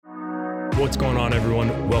What's going on,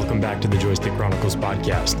 everyone? Welcome back to the Joystick Chronicles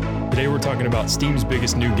podcast. Today we're talking about Steam's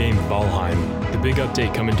biggest new game, Valheim, the big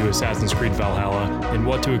update coming to Assassin's Creed Valhalla, and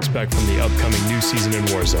what to expect from the upcoming new season in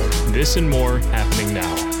Warzone. This and more happening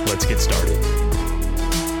now. Let's get started.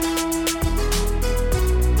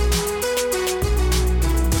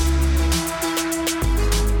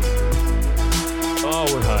 Oh,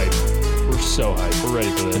 we're hyped. We're so hyped. We're ready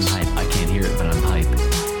for this. I'm hyped. I can't hear it, but I'm hyped.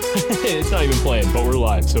 It's not even playing, but we're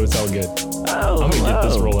live, so it's all good. Oh, I'm going to get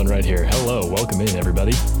this rolling right here. Hello, welcome in,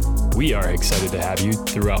 everybody. We are excited to have you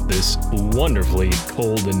throughout this wonderfully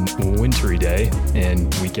cold and wintry day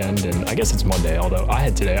and weekend, and I guess it's Monday, although I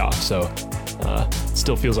had today off, so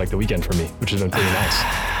still feels like the weekend for me, which has been pretty nice.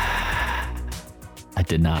 I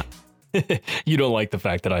did not. You don't like the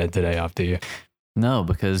fact that I had today off, do you? No,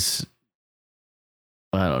 because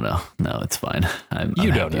I don't know. No, it's fine.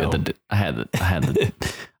 You don't know.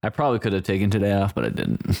 I probably could have taken today off, but I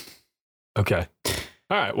didn't. Okay.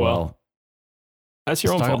 All right. Well, that's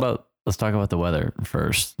your own fault. Let's talk about the weather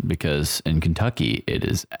first, because in Kentucky, it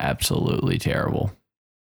is absolutely terrible.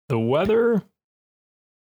 The weather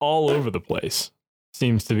all over the place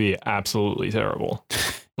seems to be absolutely terrible.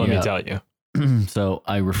 Let me tell you. So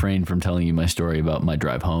I refrained from telling you my story about my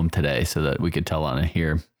drive home today so that we could tell on it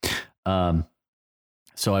here.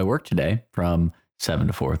 So I work today from 7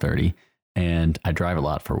 to 4:30, and I drive a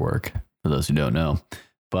lot for work, for those who don't know.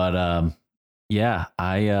 But I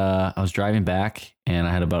was driving back, and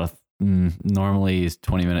I had about normally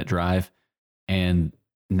 20-minute drive, and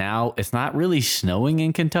now it's not really snowing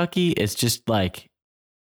in Kentucky. It's just like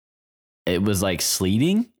it was like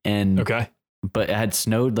sleeting, and but it had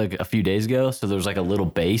snowed like a few days ago, so there was like a little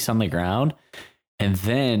base on the ground, and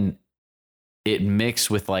then it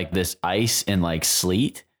mixed with like this ice and like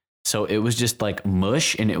sleet. So it was just like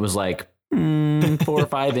mush, and it was like 4 or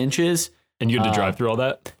 5 inches. And you had to drive through all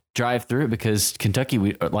that? Drive through it because Kentucky,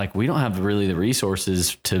 we don't have really the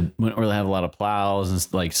resources to, we don't really have a lot of plows and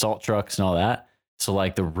like salt trucks and all that. So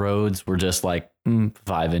like the roads were just like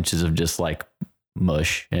 5 inches of just like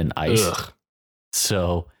mush and ice. Ugh.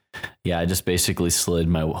 So yeah, I just basically slid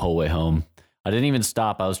my whole way home. I didn't even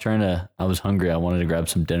stop. I was hungry. I wanted to grab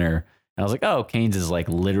some dinner. And I was like, oh, Cane's is like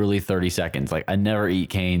literally 30 seconds. Like I never eat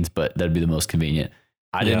Cane's, but that'd be the most convenient.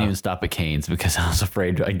 I didn't even stop at Cane's because I was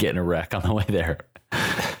afraid I'd get in a wreck on the way there.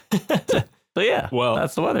 So yeah, well,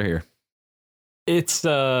 that's the weather here. It's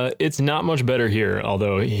not much better here,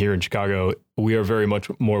 although here in Chicago, we are very much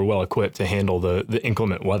more well equipped to handle the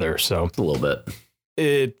inclement weather. So a little bit.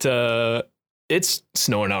 It's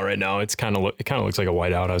snowing out right now. It kind of looks like a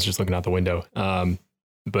whiteout. I was just looking out the window.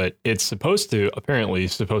 But it's supposed to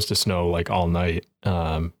snow like all night.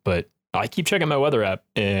 But I keep checking my weather app,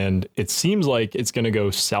 and it seems like it's going to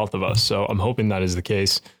go south of us. So I'm hoping that is the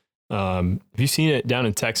case. Have you seen it down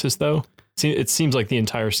in Texas, though? It seems like the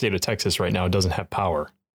entire state of Texas right now doesn't have power.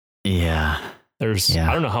 Yeah. I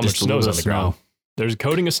don't know how much snow's on the ground. There's a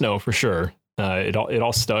coating of snow for sure. It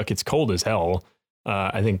all stuck. It's cold as hell.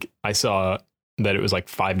 I think I saw that it was like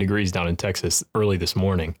 5 degrees down in Texas early this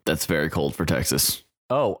morning. That's very cold for Texas.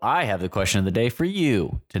 Oh, I have the question of the day for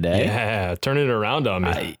you today. Yeah, turn it around on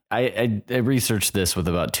me. I researched this with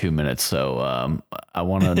about 2 minutes, so I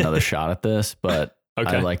want another shot at this, but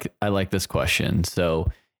okay. I like this question.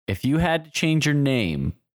 So if you had to change your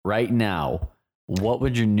name right now, what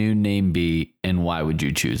would your new name be, and why would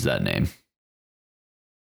you choose that name?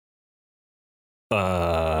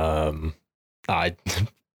 What?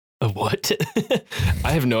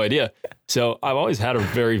 I have no idea. So I've always had a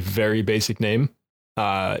very, very basic name.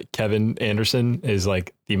 Kevin Anderson is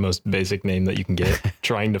like the most basic name that you can get.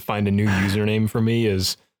 Trying to find a new username for me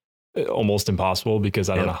is almost impossible because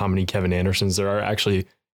I don't know how many Kevin Andersons there are. Actually,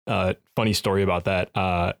 funny story about that.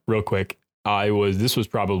 Real quick. This was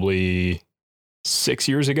probably 6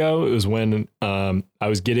 years ago. It was when I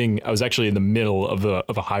was actually in the middle of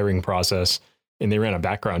a hiring process, and they ran a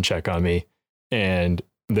background check on me, and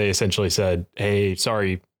they essentially said, "Hey,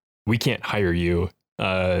 sorry, we can't hire you.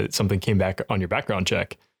 Something came back on your background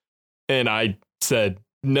check." And I said,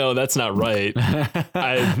 "No, that's not right.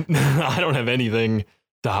 I don't have anything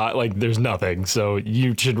to hide. Like, there's nothing. So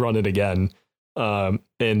you should run it again." And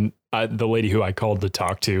the lady who I called to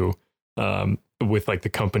talk to, with like the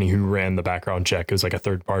company who ran the background check, it was like a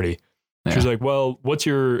third party. Yeah. She was like, "Well, what's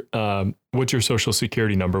your social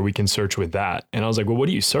security number? We can search with that." And I was like, "Well, what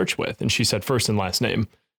do you search with?" And she said, "First and last name."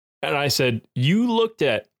 And I said, "You looked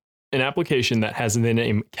at an application that has the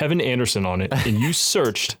name Kevin Anderson on it, and you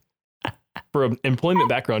searched for an employment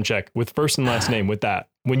background check with first and last name with that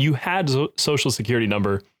when you had social security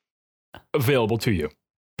number available to you."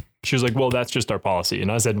 She was like, well, that's just our policy.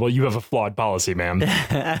 And I said, well, you have a flawed policy, ma'am.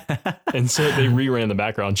 And so they reran the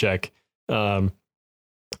background check. And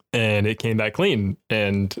it came back clean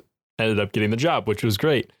and ended up getting the job, which was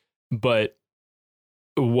great. But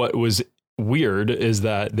what was weird is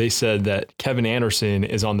that they said that Kevin Anderson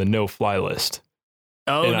is on the no-fly list.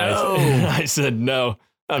 Oh, and no. I said, no,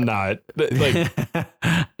 I'm not. Like,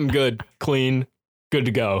 I'm good, clean, good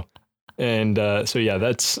to go. And so, yeah,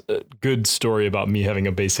 that's a good story about me having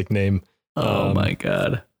a basic name. Oh, my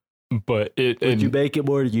God. But Would you make it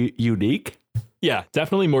more unique? Yeah,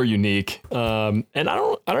 definitely more unique. And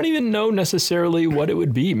I don't even know necessarily what it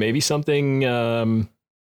would be. Maybe something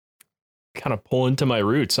kind of pull into my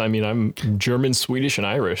roots. I mean, I'm German, Swedish, and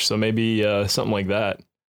Irish, so maybe something like that,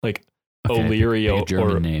 like O'Leary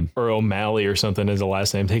or O'Malley or something as a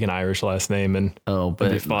last name. Take an Irish last name and but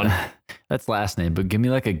it'd be fun. That's last name, but give me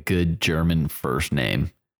like a good German first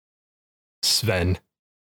name. Sven.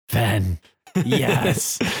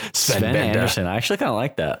 Yes. Sven Anderson. I actually kind of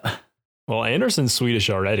like that. Well, Anderson's Swedish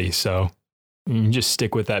already, so you can just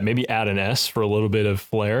stick with that. Maybe add an S for a little bit of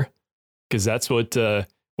flair, because that's what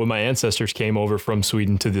when my ancestors came over from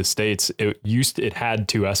Sweden to the States, it had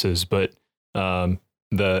two S's, but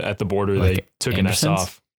at the border like they took Anderson's? An S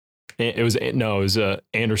off. It was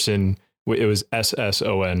Anderson. It was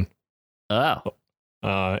SSON. Oh.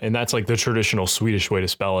 And that's like the traditional Swedish way to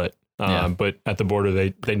spell it. But at the border,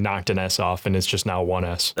 they knocked an S off, and it's just now one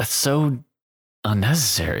S. That's so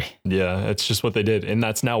unnecessary. Yeah, it's just what they did. And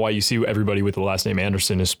that's now why you see everybody with the last name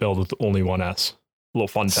Anderson is spelled with only one S. A little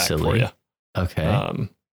fun fact for you. Okay.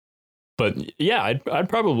 But yeah, I'd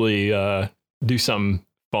probably do something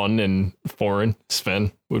fun and foreign.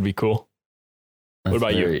 Sven would be cool. That's what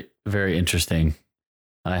about you? Very interesting.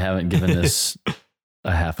 I haven't given this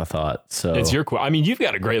a half a thought. So it's your I mean, you've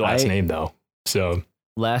got a great last name though. So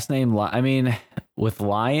last name, I mean, with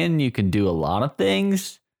Lion, you can do a lot of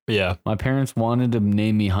things. Yeah. My parents wanted to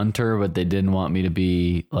name me Hunter, but they didn't want me to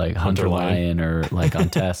be like Hunter Lion or like on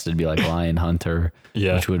tests it'd be like Lion Hunter,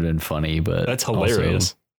 which would have been funny, but that's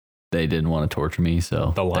hilarious. They didn't want to torture me,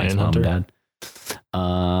 so the Lion Hunter. Mom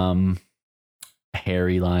and Dad.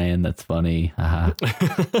 Harry Lion, that's funny. I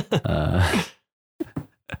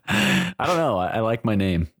don't know. I like my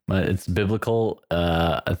name. It's biblical.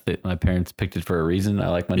 I think my parents picked it for a reason. I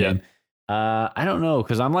like my name. I don't know,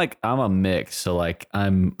 because I'm a mix. So like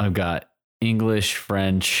I've got English,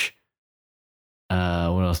 French. What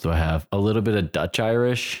else do I have? A little bit of Dutch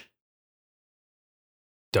Irish.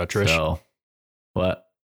 Dutchrish. So what?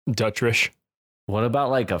 Dutchrish. What about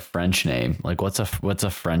like a French name? Like what's a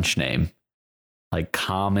French name? Like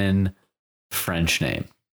common French name.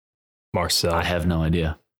 Marcel. I have no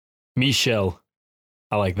idea. Michel.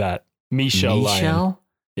 I like that. Michel Lion.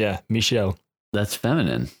 Yeah, Michel. That's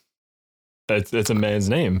feminine. That's a man's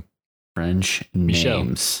name. French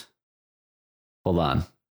names. Hold on.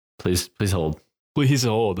 Please hold. Please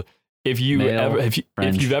hold. If you've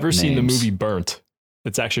ever seen the movie Burnt,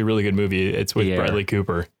 it's actually a really good movie. It's with Bradley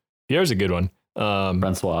Cooper. Here's a good one.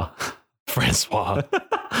 Francois.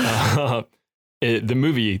 The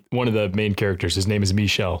movie, one of the main characters, his name is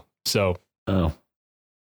Michel. So I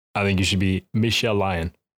think you should be Michel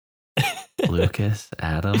Lion. Lucas,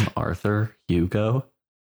 Adam, Arthur, Hugo,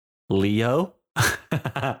 Leo.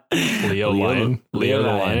 Leo the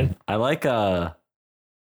Lion. I like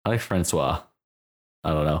Francois. I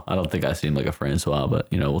don't know. I don't think I seem like a Francois, but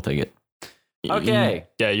we'll take it. Okay.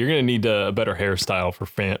 Yeah, you're gonna need a better hairstyle for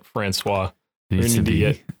Francois. It needs to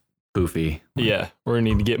get boofy. Yeah, we're gonna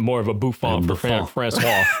need to get more of a bouffant for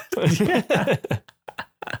Francois.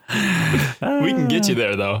 We can get you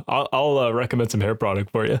there though. I'll recommend some hair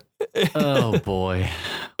product for you. Oh boy.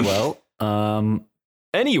 Well,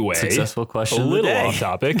 anyway, successful question. A little off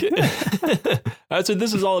topic. That's what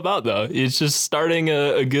this is all about, though. It's just starting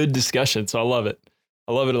a good discussion, so I love it.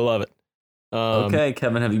 I love it. Okay,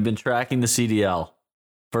 Kevin, have you been tracking the CDL?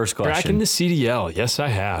 First question. Tracking the CDL, yes, I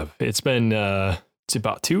have. It's been it's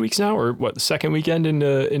about 2 weeks now, or what? The second weekend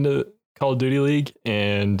into Call of Duty League,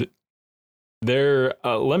 and there.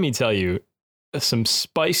 Let me tell you, some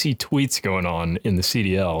spicy tweets going on in the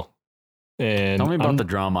CDL. And tell me about the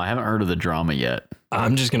drama. I haven't heard of the drama yet.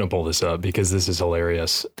 I'm just gonna pull this up because this is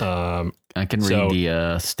hilarious. I can read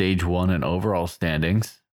the stage 1 and overall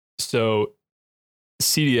standings. So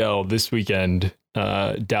CDL this weekend,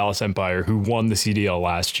 Dallas Empire, who won the CDL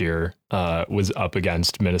last year, was up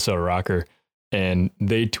against Minnesota Rocker, and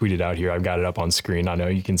they tweeted out here. I've got it up on screen. I know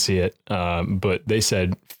you can see it, but they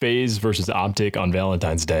said FaZe versus Optic on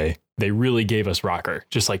Valentine's Day. They really gave us Rocker,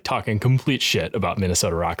 just like talking complete shit about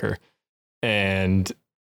Minnesota Rocker. And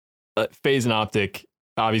FaZe and Optic,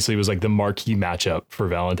 obviously was like the marquee matchup for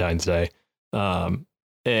Valentine's Day.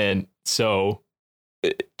 And so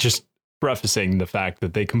just prefacing the fact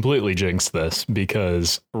that they completely jinxed this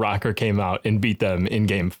because Rocker came out and beat them in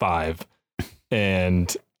game 5.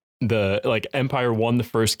 And Empire won the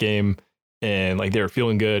first game and like they were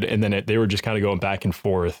feeling good. And then they were just kind of going back and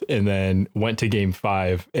forth, and then went to game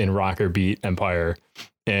 5 and Rocker beat Empire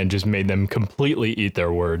and just made them completely eat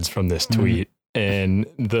their words from this tweet. And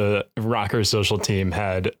the Rocker social team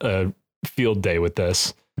had a field day with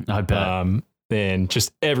this. I bet. And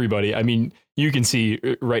just everybody, I mean, you can see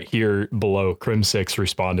right here below, Crim6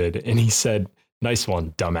 responded and he said, "Nice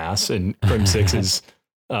one, dumbass." And Crim6 is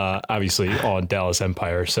obviously on Dallas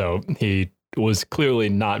Empire. So he was clearly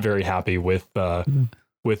not very happy with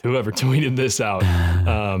whoever tweeted this out.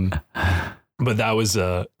 But that was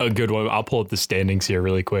a good one. I'll pull up the standings here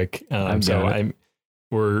really quick.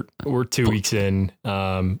 We're 2 weeks in,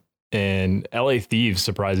 and LA Thieves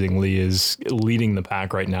surprisingly is leading the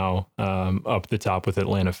pack right now, up the top with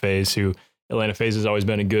Atlanta FaZe, who Atlanta FaZe has always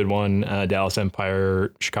been a good one. Dallas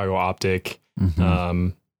Empire, Chicago Optic,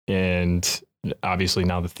 and obviously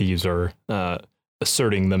now the Thieves are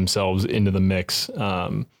asserting themselves into the mix.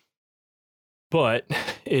 But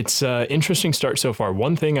it's an interesting start so far.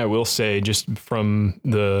 One thing I will say, just from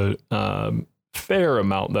the fair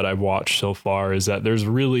amount that I've watched so far, is that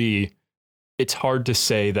it's hard to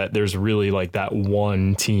say that there's really like that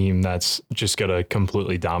one team that's just going to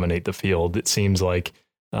completely dominate the field. It seems like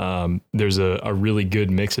there's a really good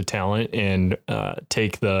mix of talent, and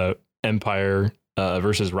take the Empire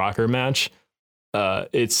versus Rocker match.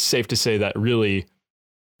 It's safe to say that really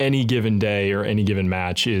any given day or any given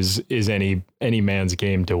match is any man's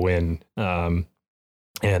game to win. And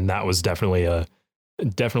that was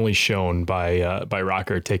definitely shown by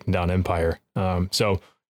Rocker taking down Empire. So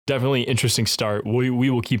definitely interesting start. We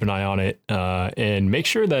will keep an eye on it, and make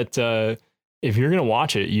sure that if you're going to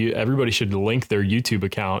watch it, everybody should link their YouTube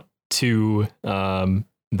account to their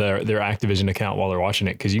Activision account while they're watching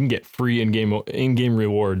it, because you can get free in-game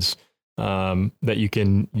rewards that you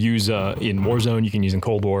can use in Warzone, you can use in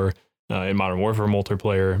Cold War, in Modern Warfare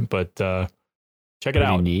multiplayer. But check it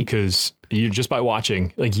out, because you just by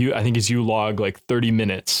watching, I think it's you log like 30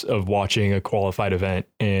 minutes of watching a qualified event,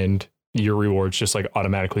 and your rewards just like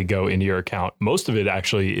automatically go into your account. Most of it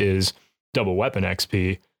actually is double weapon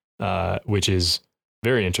XP, which is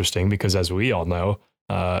very interesting because, as we all know,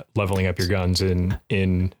 leveling up your guns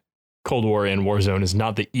in Cold War and Warzone is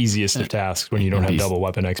not the easiest of tasks when you don't have double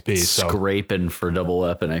weapon XP. So scraping for double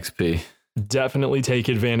weapon XP. Definitely take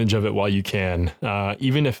advantage of it while you can.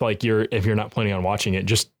 Even if if you're not planning on watching it,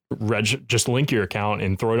 just link your account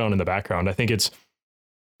and throw it on in the background. I think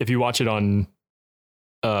if you watch it on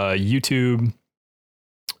YouTube,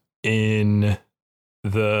 in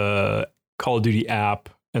the Call of Duty app,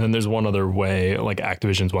 and then there's one other way, like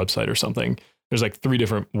Activision's website or something. There's like 3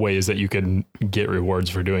 different ways that you can get rewards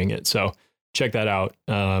for doing it. So check that out.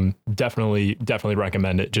 Definitely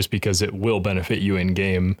recommend it, just because it will benefit you in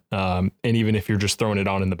game. And even if you're just throwing it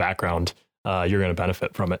on in the background, you're going to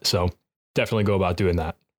benefit from it. So definitely go about doing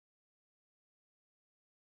that.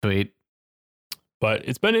 Sweet. But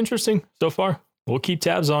it's been interesting so far. We'll keep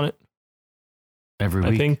tabs on it every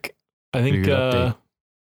week. I think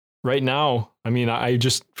right now, I mean, I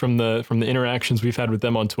just from the interactions we've had with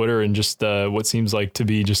them on Twitter, and just what seems like to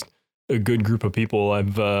be just a good group of people,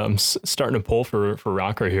 I'm starting to pull for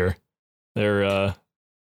Rocker here. They're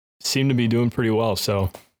seem to be doing pretty well,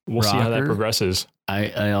 so we'll see how that progresses.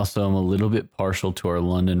 I also am a little bit partial to our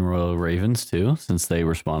London Royal Ravens too, since they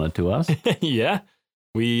responded to us. Yeah,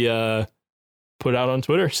 we put out on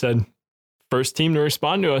Twitter, said first team to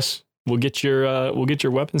respond to us, we'll get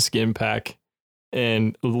your weapon skin pack.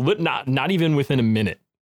 And not even within a minute,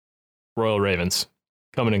 Royal Ravens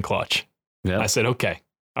coming in clutch. Yeah, I said, okay,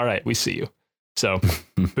 all right, we see you. So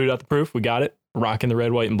put out the proof. We got it. Rocking the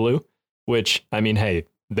red, white, and blue. Which, I mean, hey,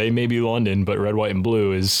 they may be London, but red, white, and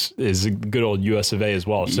blue is a good old US of A as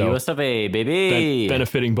well. So US of A, baby,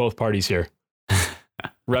 benefiting both parties here.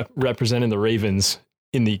 Representing the Ravens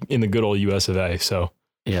in the good old US of A. So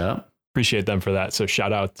yeah, appreciate them for that. So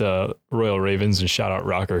shout out Royal Ravens and shout out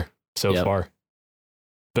Rocker so far.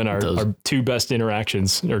 Been our 2 best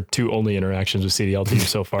interactions, or 2 only interactions with CDL teams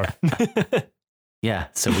so far. Yeah,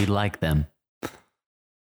 so we like them.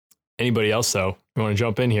 Anybody else though? You want to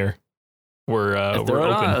jump in here? We're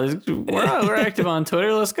open. We're active on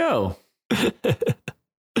Twitter. Let's go.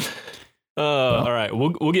 All right,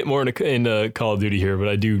 we'll get more into Call of Duty here, but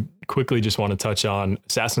I do quickly just want to touch on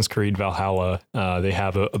Assassin's Creed Valhalla. They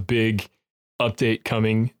have a big update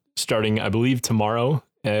coming starting, I believe, tomorrow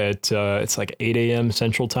at it's like 8 a.m.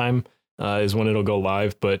 Central Time. is when it'll go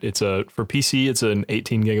live, but for PC, it's an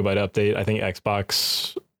 18 gigabyte update. I think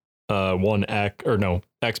Xbox One X or no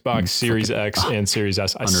Xbox Series X and Series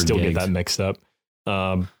S. I still get that mixed up.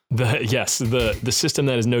 The system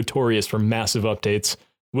that is notorious for massive updates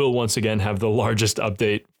will once again have the largest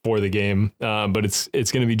update for the game, but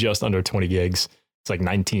it's going to be just under 20 gigs. It's like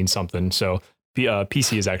 19 something. So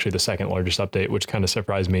PC is actually the second largest update, which kind of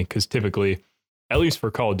surprised me because typically, at least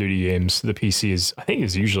for Call of Duty games, the PC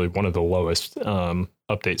is usually one of the lowest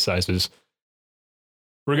update sizes.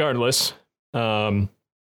 Regardless,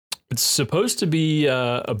 it's supposed to be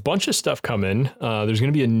a bunch of stuff coming. There's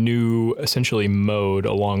going to be a new, essentially, mode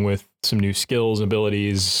along with some new skills,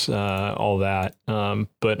 abilities, all that.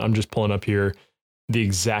 But I'm just pulling up here the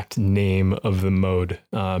exact name of the mode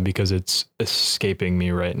because it's escaping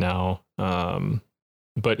me right now.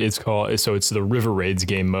 But it's the River Raids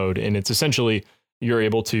game mode, and it's essentially you're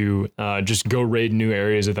able to just go raid new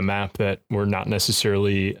areas of the map that were not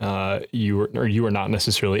necessarily you were not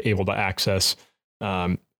necessarily able to access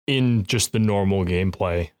in just the normal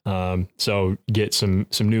gameplay. So get some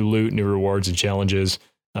new loot, new rewards and challenges,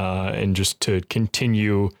 and just to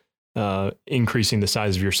continue increasing the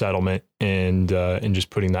size of your settlement and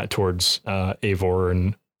just putting that towards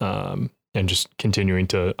Eivor and just continuing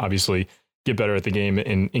to obviously get better at the game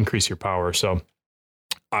and increase your power. So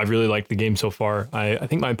I've really liked the game so far. I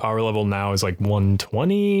think my power level now is like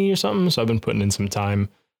 120 or something. So I've been putting in some time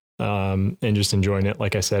and just enjoying it.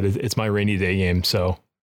 Like I said, it's my rainy day game. So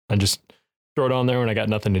I just throw it on there when I got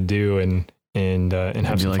nothing to do and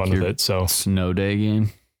have some fun with it. So snow day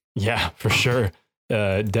game. Yeah, for sure.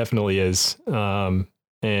 Definitely is. And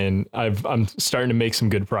I'm starting to make some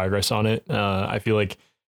good progress on it. I feel like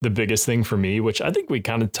the biggest thing for me, which I think we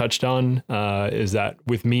kind of touched on, is that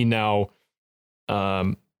with me now,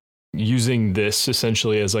 using this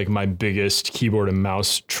essentially as like my biggest keyboard and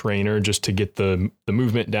mouse trainer, just to get the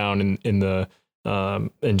movement down in the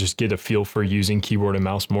and just get a feel for using keyboard and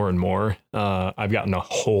mouse more and more. I've gotten a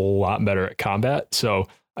whole lot better at combat. So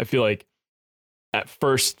I feel like at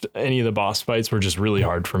first, any of the boss fights were just really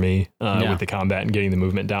hard for me with the combat and getting the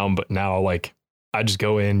movement down. But now, like, I just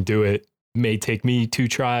go in, do it. May take me 2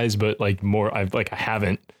 tries, but like I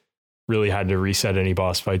haven't really had to reset any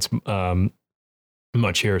boss fights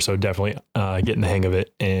much here. So definitely getting the hang of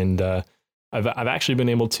it. And I've actually been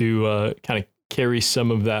able to kind of carry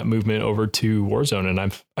some of that movement over to Warzone,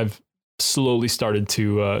 and I've slowly started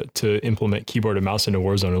to implement keyboard and mouse into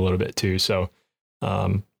Warzone a little bit too. So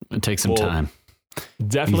it takes some time.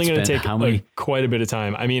 Definitely going to take quite a bit of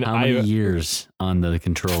time. I mean, how many years on the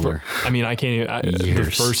controller? I can't even,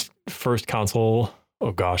 the first console.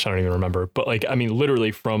 Oh gosh, I don't even remember. But like, I mean,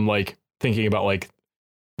 literally from like thinking about like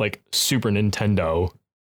Super Nintendo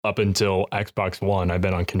up until Xbox One, I've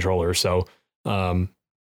been on controller. So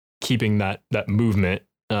keeping that movement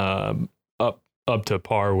up to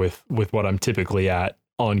par with what I'm typically at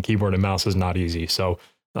on keyboard and mouse is not easy. So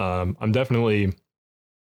I'm definitely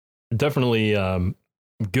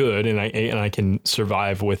good, and I can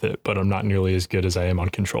survive with it, but I'm not nearly as good as I am on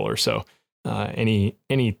controller. So any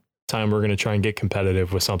time we're going to try and get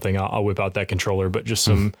competitive with something, I'll whip out that controller. But just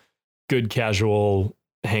some good casual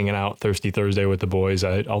hanging out Thirsty Thursday with the boys,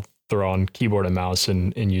 I'll throw on keyboard and mouse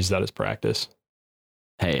and use that as practice.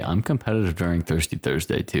 Hey, I'm competitive during Thirsty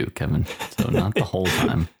Thursday too, Kevin. So not the whole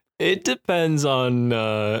time. It depends on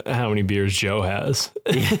how many beers Joe has.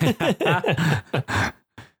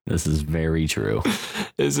 This is very true.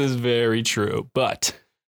 This is very true. But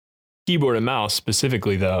keyboard and mouse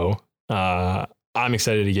specifically, though, I'm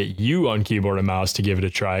excited to get you on keyboard and mouse to give it a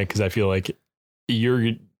try, because I feel like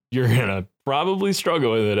you're gonna probably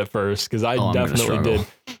struggle with it at first, because I definitely did.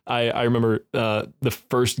 I remember the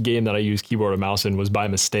first game that I used keyboard and mouse in was by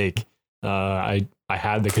mistake. I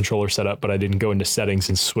had the controller set up, but I didn't go into settings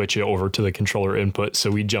and switch it over to the controller input. So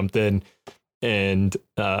we jumped in, and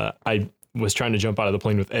I was trying to jump out of the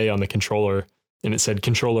plane with A on the controller, and it said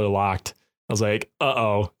controller locked. I was like,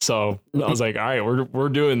 uh-oh. So I was like, all right, we're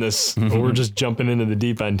doing this. We're just jumping into the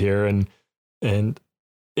deep end here. And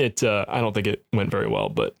it, I don't think it went very well,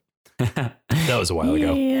 but that was a while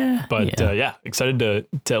ago. But excited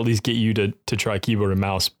to at least get you to try keyboard and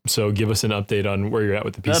mouse. So give us an update on where you're at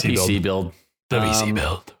with the PC build. The PC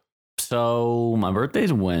build. So my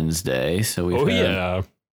birthday's Wednesday. So we've had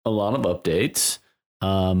a lot of updates.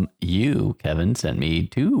 You, Kevin, sent me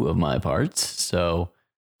 2 of my parts. So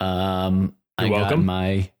You're welcome.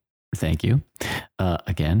 Thank you.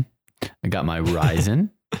 Again, I got my Ryzen.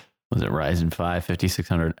 Was it Ryzen 5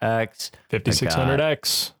 5600X?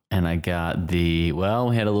 5600X. And I got we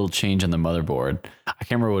had a little change on the motherboard. I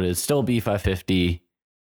can't remember what it is. Still B550.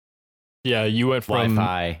 Yeah, you went from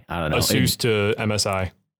Wi-Fi. I don't know. Asus to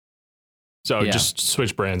MSI. So just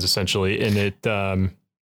switch brands essentially. And it,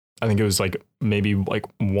 I think it was like maybe like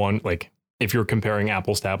one, like if you're comparing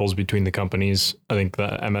apples to apples between the companies, I think the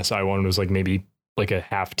MSI one was like maybe like a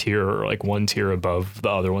half tier or like one tier above the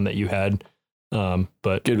other one that you had.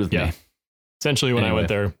 But good with me. Essentially when I went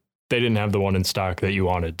there, they didn't have the one in stock that you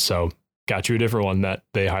wanted. So got you a different one that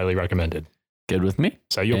they highly recommended. Good with me.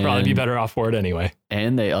 So you'll probably be better off for it anyway.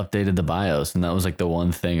 And they updated the BIOS, and that was like the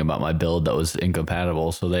one thing about my build that was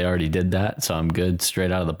incompatible. So they already did that. So I'm good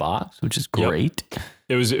straight out of the box, which is great. Yep.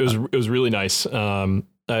 It was really nice. When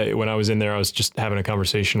I was in there, I was just having a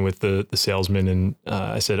conversation with the salesman, and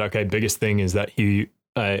I said, okay, biggest thing is that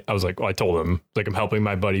I was like, well, I told him like I'm helping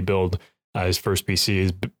my buddy build his first PC.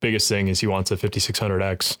 His biggest thing is he wants a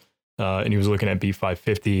 5600X, and he was looking at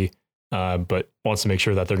B550. But wants to make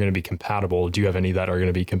sure that they're going to be compatible. Do you have any that are going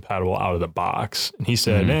to be compatible out of the box? And he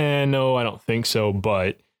said, no, I don't think so.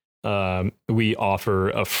 But we offer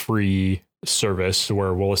a free service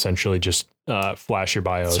where we'll essentially just flash your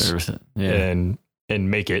BIOS and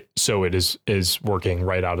make it so it is working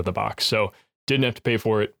right out of the box. So didn't have to pay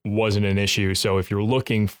for it. Wasn't an issue. So if you're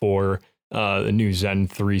looking for the new Zen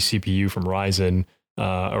 3 CPU from Ryzen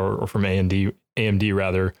or from AMD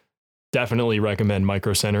rather, definitely recommend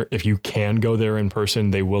Micro Center. If you can go there in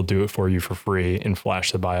person, they will do it for you for free and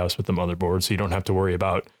flash the BIOS with the motherboard. So you don't have to worry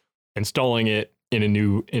about installing it in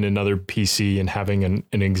another PC and having an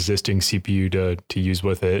existing CPU to use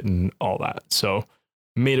with it and all that. So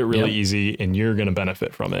made it really easy, and you're going to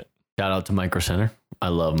benefit from it. Shout out to Micro Center. I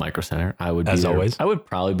love Micro Center. I would, as always, I would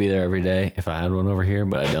probably be there every day if I had one over here,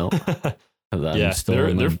 but I don't.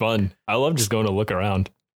 They're fun. I love just going to look around.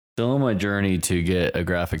 Still on my journey to get a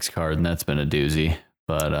graphics card, and that's been a doozy.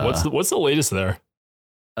 But what's the latest there?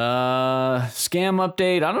 Scam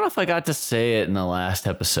update. I don't know if I got to say it in the last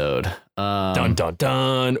episode. Dun dun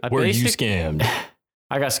dun. Were you scammed?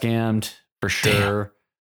 I got scammed for sure.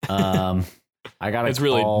 I got. It's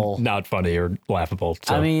really not funny or laughable.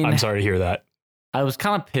 So I mean, I'm sorry to hear that. I was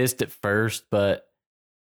kind of pissed at first, but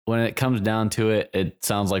when it comes down to it, it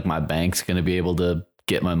sounds like my bank's going to be able to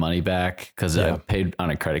get my money back because I paid on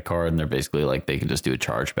a credit card, and they're basically like they can just do a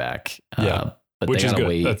chargeback. But which is good.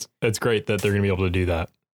 Wait. That's great that they're gonna be able to do that.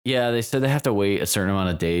 Yeah, they said they have to wait a certain amount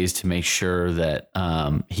of days to make sure that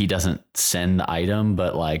he doesn't send the item.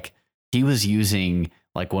 But like he was using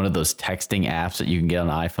like one of those texting apps that you can get on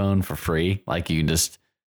iPhone for free. Like you can just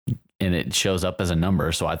and it shows up as a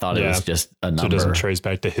number. So I thought it was just a number. So it doesn't trace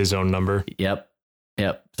back to his own number. Yep.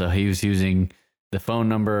 So he was using the phone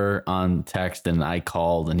number on text, and I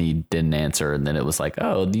called and he didn't answer. And then it was like,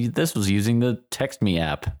 oh, this was using the Text Me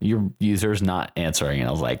app. Your user's not answering. And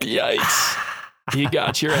I was like, yikes. He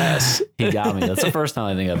got your ass. He got me. That's the first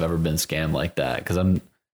time I think I've ever been scammed like that, because I'm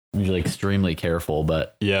usually extremely careful.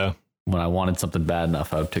 But yeah, when I wanted something bad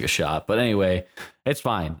enough, I would take a shot. But anyway, it's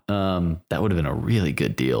fine. That would have been a really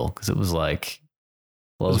good deal because it was like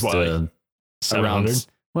close to 700.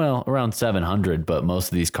 Around 700, but most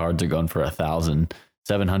of these cards are going for 1,000.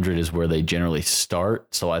 700 is where they generally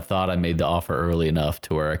start. So I thought I made the offer early enough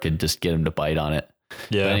to where I could just get them to bite on it.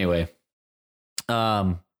 Yeah. But anyway,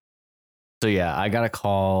 so yeah, I got to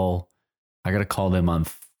call them on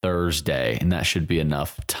Thursday, and that should be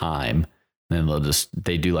enough time. And then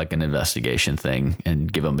they do like an investigation thing and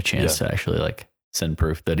give them a chance to actually like send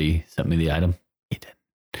proof that he sent me the item. He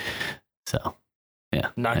did. So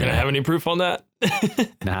yeah. Not going to have any proof on that.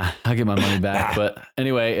 Nah, I'll get my money back. But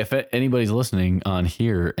anyway, if anybody's listening on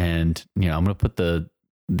here, and I'm going to put the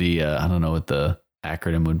I don't know what the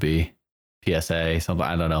acronym would be, PSA, something,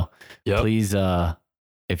 I don't know. Yep. Please,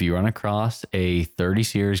 if you run across a 30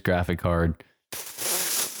 series graphic card,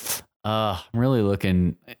 I'm really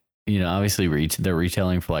looking, obviously they're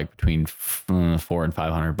retailing for like between $400 and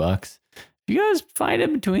 $500. You guys find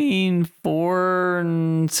it between $400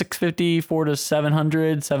 and $650, $400 to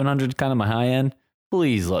 $700. $700 is kind of my high end.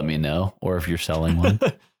 Please let me know, or if you're selling one.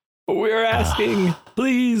 We're asking,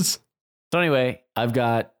 please. So anyway, I've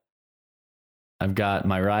got my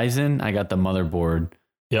Ryzen. I got the motherboard.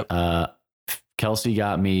 Yep. Kelsey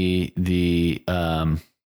got me the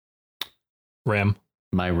RAM.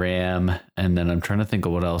 My RAM, and then I'm trying to think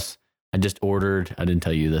of what else. I just ordered. I didn't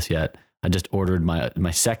tell you this yet. I just ordered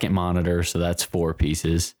my second monitor, so that's 4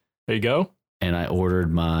 pieces. There you go. And I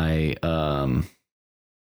ordered my oh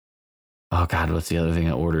God, what's the other thing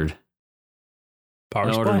I ordered? Power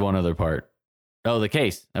supply? I ordered one other part. Oh, the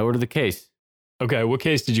case. I ordered the case. Okay, what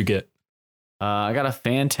case did you get? I got a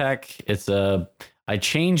Fantech. I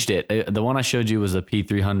changed it. The one I showed you was a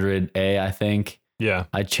P300A, I think. Yeah.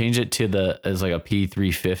 I changed it to as like a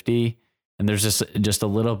P350. and there's just a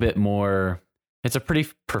little bit more. It's a pretty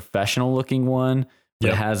professional looking one, but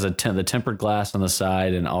it has the tempered glass on the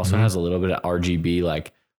side, and also has a little bit of RGB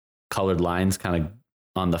like colored lines kind of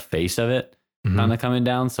on the face of it, kind of coming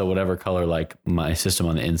down. So whatever color like my system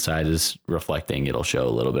on the inside is reflecting, it'll show a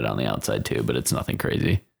little bit on the outside too, but it's nothing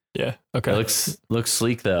crazy. Yeah. Okay. It looks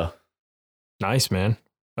sleek though. Nice, man.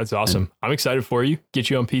 That's awesome. I'm excited for you. Get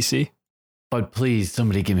you on PC. But please,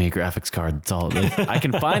 somebody give me a graphics card. That's all. I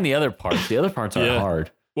can find the other parts. The other parts are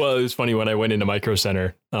hard. Well, it was funny when I went into Micro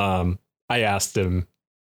Center. I asked him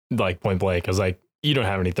like point blank. I was like, "You don't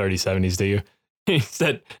have any 3070s, do you?" He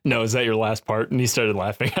said, "No, is that your last part?" And he started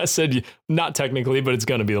laughing. I said, "Not technically, but it's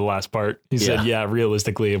going to be the last part." He said, "Yeah,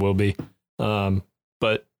 realistically, it will be."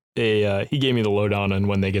 But he gave me the lowdown on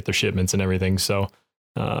when they get their shipments and everything. So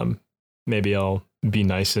maybe I'll be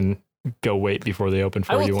nice and go wait before they open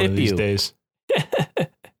for you one of these days.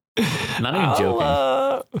 Not even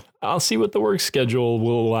joking. I'll see what the work schedule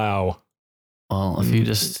will allow. Well, if you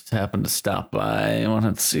just happen to stop by, I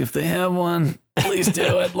want to see if they have one. Please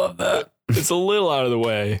do. I'd love that. It's a little out of the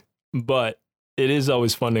way, but it is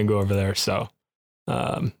always fun to go over there. So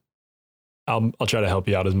I'll try to help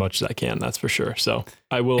you out as much as I can. That's for sure. So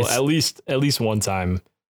I will at least one time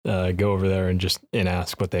go over there and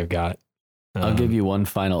ask what they've got. I'll give you one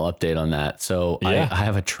final update on that. So I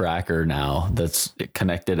have a tracker now that's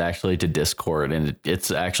connected actually to Discord, and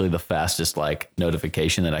it's actually the fastest like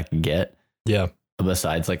notification that I can get. Yeah.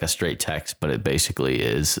 Besides like a straight text, but it basically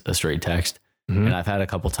is a straight text. Mm-hmm. And I've had a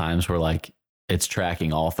couple times where like it's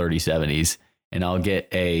tracking all 3070s, and I'll get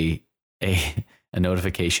a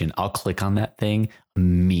notification. I'll click on that thing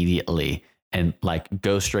immediately and like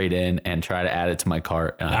go straight in and try to add it to my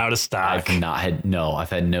cart. Out of stock. I've had no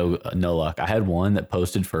luck. I had one that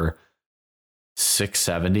posted for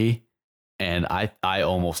 670 and I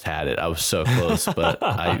almost had it. I was so close,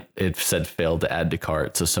 but it said failed to add to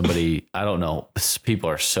cart. So somebody, I don't know, people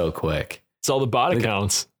are so quick. It's all the bot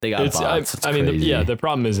accounts. They got bots. I mean, the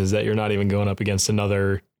problem is that you're not even going up against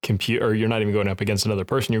another computer, or you're not even going up against another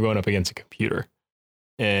person. You're going up against a computer.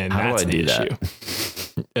 And how that's do I the do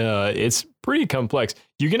issue. It's pretty complex.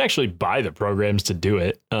 You can actually buy the programs to do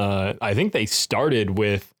it. I think they started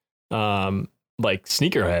with like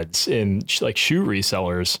sneakerheads and like shoe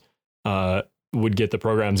resellers would get the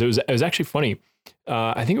programs. It was actually funny.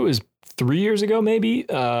 I think it was 3 years ago, maybe.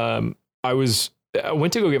 I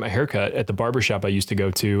went to go get my haircut at the barbershop I used to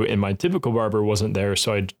go to, and my typical barber wasn't there.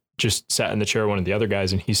 So I just sat in the chair, one of the other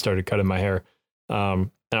guys, and he started cutting my hair.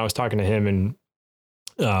 And I was talking to him, and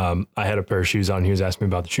I had a pair of shoes on. He was asking me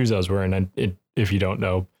about the shoes I was wearing. If you don't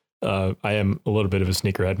know, I am a little bit of a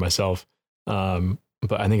sneakerhead myself.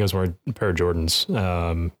 But I think I was wearing a pair of Jordans.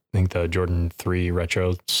 I think the Jordan 3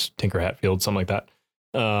 Retro Tinker Hatfield, something like that.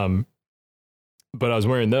 But I was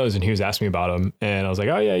wearing those, and he was asking me about them. And I was like,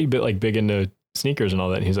 "Oh yeah, you big into sneakers and all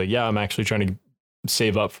that." And he's like, "Yeah, I'm actually trying to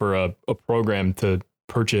save up for a program to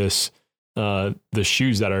purchase the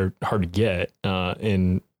shoes that are hard to get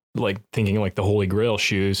in like thinking like the Holy Grail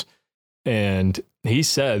shoes." And he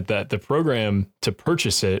said that the program to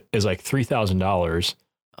purchase it is like $3,000.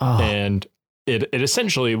 And it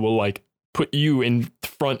essentially will like put you in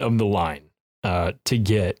front of the line to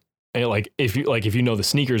get, and like if you know the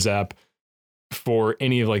sneakers app for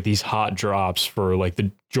any of like these hot drops for like the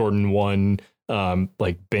Jordan 1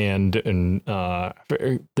 like band, and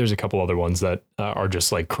there's a couple other ones that are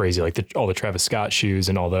just like crazy, like all the Travis Scott shoes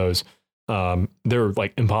and all those. They're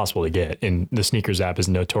like impossible to get, and the sneakers app is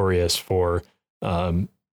notorious for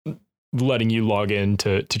letting you log in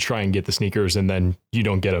to try and get the sneakers, and then you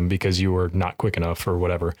don't get them because you were not quick enough or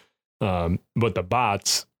whatever. But the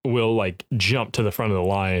bots will like jump to the front of the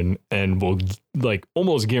line and will like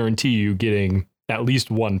almost guarantee you getting at least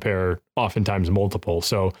one pair, oftentimes multiple.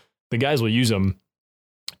 So the guys will use them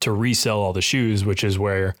to resell all the shoes, which is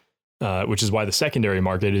why the secondary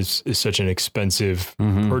market is such an expensive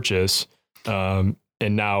purchase. And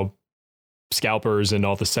now scalpers and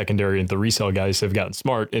all the secondary and the resale guys have gotten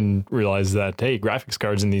smart and realized that, hey, graphics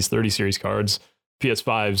cards in these 30 series cards,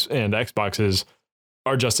 PS5s and Xboxes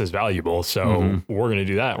are just as valuable. So we're going to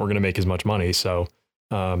do that. We're going to make as much money. So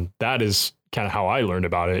that is kind of how I learned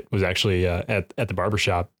about it, was actually at the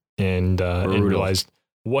barbershop, and realized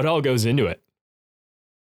what all goes into it.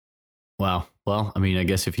 Wow. Well, I mean, I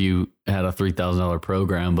guess if you had a $3,000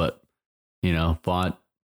 program, but bought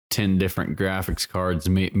 10 different graphics cards,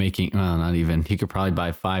 making, well, not even, he could probably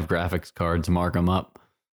buy 5 graphics cards, mark them up,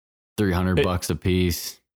 $300 a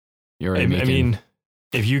piece. You're already making, I mean,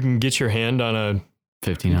 if you can get your hand on a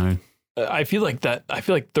 1,500. I feel like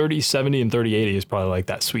 3070 and 3080 is probably like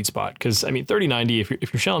that sweet spot. Cause I mean, 3090,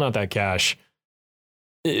 if you're shelling out that cash,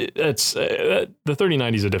 It's the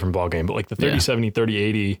 3090 is a different ballgame, but like the 3070,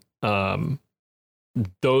 3080,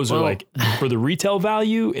 those are like for the retail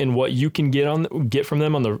value and what you can get from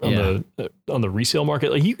them on the resale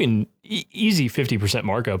market. Like you can easy 50%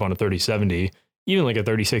 markup on a 3070, even like a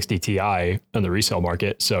 3060 Ti on the resale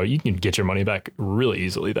market. So you can get your money back really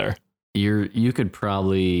easily there. You could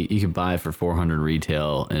buy for 400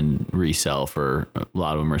 retail and resell for, a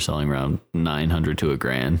lot of them are selling around 900 to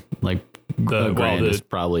 $1,000. Like a grand is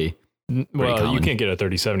probably you can't get a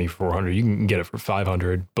 3070 for 400. You can get it for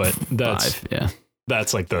 500, but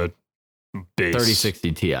that's like the base.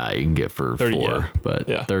 3060 Ti you can get for 4, but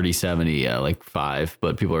 3070 like 5.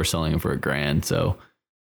 But people are selling them for $1,000. So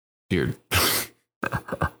you're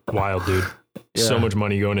wild, dude. Yeah. So much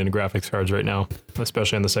money going into graphics cards right now,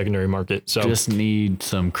 especially on the secondary market. So just need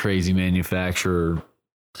some crazy manufacturer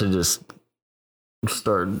to just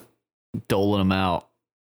start doling them out.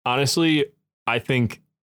 Honestly, I think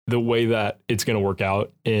the way that it's going to work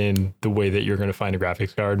out and the way that you're going to find a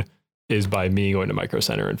graphics card is by me going to Micro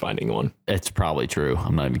Center and finding one. It's probably true.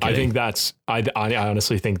 I'm not even kidding. I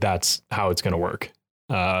honestly think that's how it's going to work.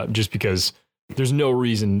 Just because there's no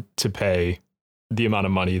reason to pay the amount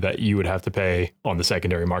of money that you would have to pay on the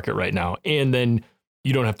secondary market right now. And then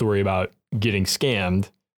you don't have to worry about getting scammed.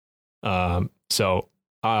 So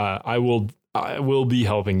I will be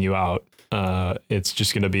helping you out. It's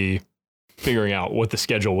just going to be figuring out what the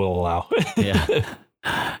schedule will allow.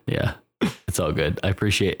 Yeah. It's all good. I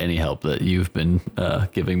appreciate any help that you've been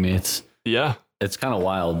giving me. It's kind of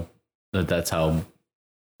wild that's how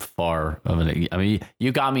far of an, I mean,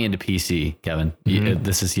 you got me into PC, Kevin.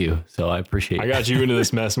 This is you, so I appreciate. I got you into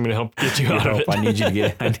this mess. I'm gonna help get you out of it. I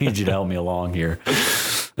need you to help me along here.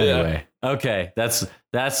 Anyway, okay, that's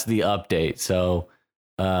the update. So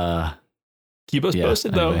keep us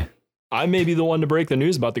posted though. I may be the one to break the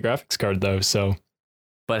news about the graphics card though. So,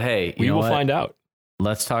 but hey, we will find out.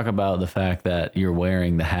 Let's talk about the fact that you're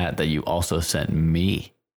wearing the hat that you also sent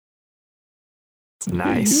me. It's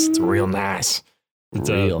nice. It's real nice. It's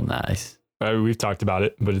real nice. We've talked about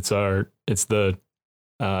it, but it's the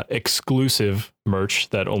exclusive merch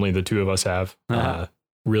that only the two of us have.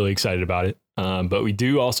 Really excited about it. But we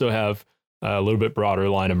do also have a little bit broader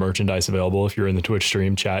line of merchandise available. If you're in the Twitch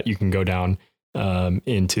stream chat, you can go down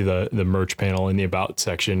into the merch panel in the About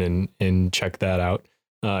section and check that out.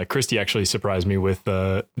 Christy actually surprised me with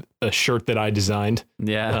a shirt that I designed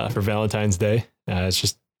for Valentine's Day. It's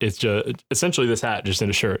just essentially this hat just in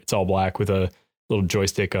a shirt. It's all black with a little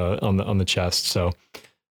joystick on the chest. So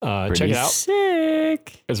check it out.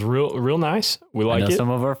 Sick. It's real nice. We like it. Some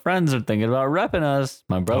of our friends are thinking about repping us.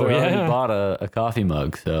 My brother already bought a coffee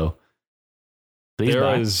mug. So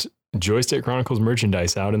there is Joystick Chronicles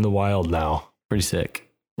merchandise out in the wild now. Pretty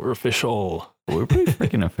sick. We're official. We're pretty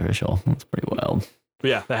freaking official. That's pretty wild. But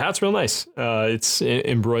yeah, the hat's real nice. It's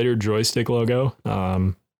embroidered joystick logo.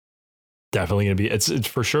 Definitely going to be, it's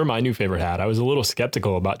for sure my new favorite hat. I was a little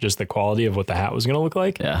skeptical about just the quality of what the hat was going to look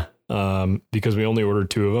like. Yeah. Because we only ordered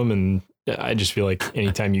 2 of them. And I just feel like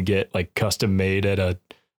anytime you get like custom made at a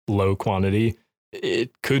low quantity, it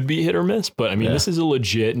could be hit or miss. But I mean, this is a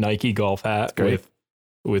legit Nike golf hat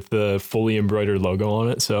with the fully embroidered logo on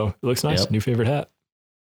it. So it looks nice. New favorite hat.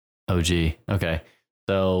 OG. Okay.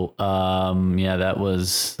 So, that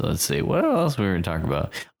was, let's see, what else we were talking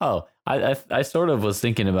about? Oh, I sort of was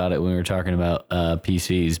thinking about it when we were talking about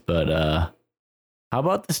PCs, but how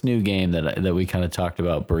about this new game that we kind of talked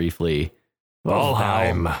about briefly?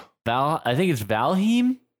 Valheim. I think it's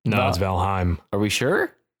Valheim? No, it's Valheim. Are we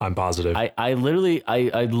sure? I'm positive. I literally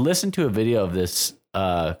listened to a video of this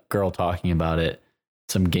girl talking about it,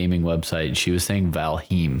 some gaming website, and she was saying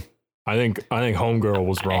Valheim. I think Homegirl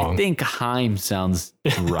was wrong. I think Heim sounds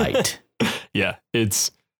right. Yeah, it's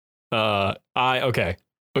okay.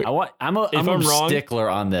 I'm a stickler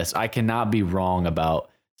on this. I cannot be wrong about.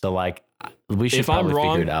 So like, we should probably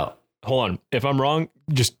figure it out. Hold on. If I'm wrong,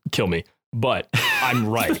 just kill me. But I'm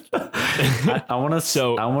right. I want to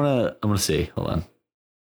see. Hold on.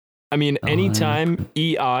 I mean, anytime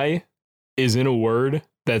EI is in a word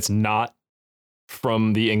that's not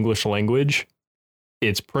from the English language,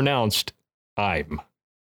 it's pronounced Heim.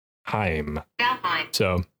 Valheim.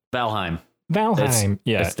 So Valheim.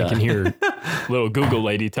 Yeah, you can hear little Google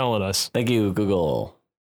lady telling us. Thank you, Google.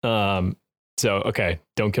 So okay,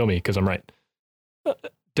 don't kill me because I'm right.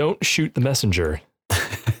 Don't shoot the messenger.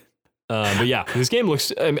 But yeah, this game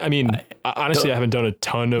looks. I mean, honestly, I haven't done a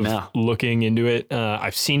ton of looking into it.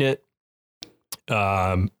 I've seen it.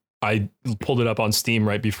 I pulled it up on Steam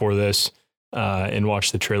right before this. And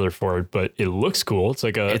watch the trailer for it, but it looks cool. It's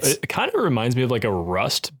like it kind of reminds me of like a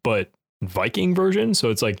Rust, but Viking version. So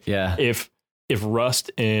it's like if if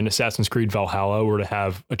Rust and Assassin's Creed Valhalla were to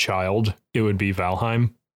have a child, it would be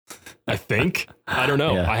Valheim. I think. I don't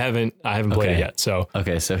know. Yeah. I haven't played it yet. So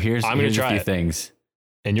so here's a few things.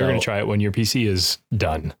 And you're going to try it when your PC is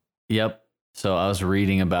done. Yep. So I was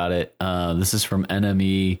reading about it. This is from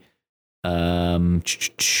NME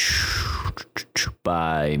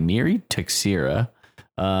by Miri Teixeira.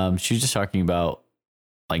 She was just talking about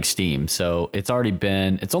like Steam. So it's only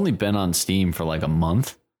been on Steam for like a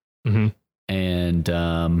month. Mm-hmm.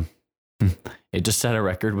 And it just set a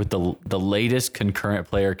record with the latest concurrent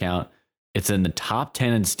player count. It's in the top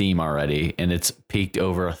 10 in Steam already, and it's peaked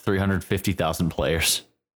over 350,000 players.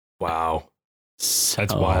 Wow. So,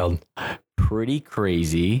 that's wild. Pretty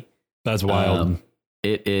crazy. That's wild.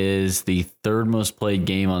 It is the third most played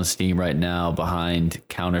game on Steam right now, behind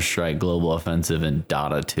Counter-Strike Global Offensive and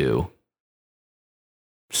Dota 2.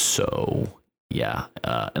 So, yeah.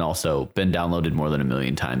 And also been downloaded more than 1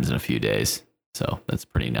 million times in a few days. So that's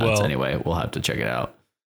pretty nuts. Well, anyway, we'll have to check it out.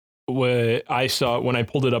 When I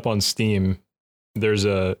pulled it up on Steam, there's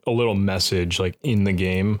a little message like in the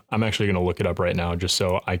game. I'm actually going to look it up right now just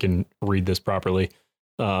so I can read this properly.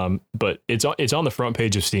 But it's on the front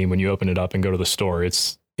page of Steam when you open it up and go to the store.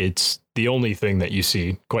 It's the only thing that you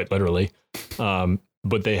see, quite literally.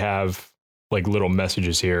 But they have like little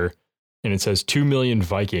messages here, and it says 2 million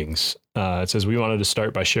Vikings. It says, we wanted to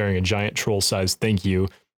start by sharing a giant troll-sized thank you.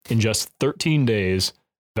 In just 13 days,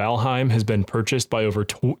 Valheim has been purchased by over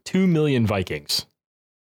 2 million Vikings,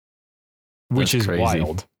 which is crazy.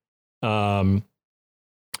 Wild.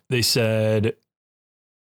 They said,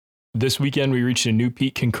 this weekend we reached a new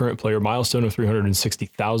peak concurrent player milestone of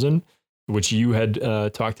 360,000, which you had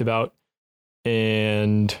talked about.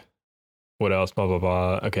 And what else? Blah, blah,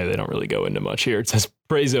 blah. Okay, they don't really go into much here. It says,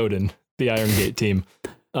 praise Odin, the Iron Gate team.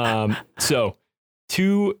 So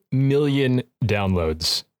 2 million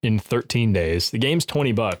downloads in 13 days. The game's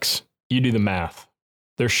 $20. You do the math.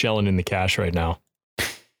 They're shelling in the cash right now.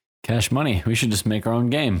 Cash money. We should just make our own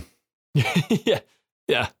game. Yeah.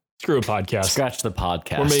 Screw a podcast. Scratch the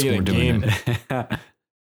podcast. We're making a game.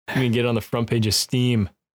 We can get on the front page of Steam.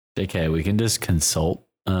 JK, we can just consult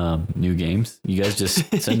new games. You guys just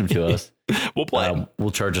send them to us. We'll play them. We'll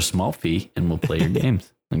charge a small fee and we'll play your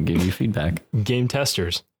games and give you feedback. Game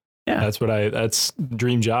testers. Yeah. That's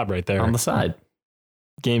dream job right there. On the side.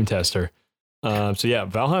 Game tester. So yeah,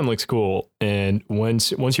 Valheim looks cool. And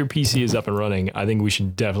once your PC is up and running, I think we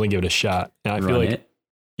should definitely give it a shot. And I feel like it.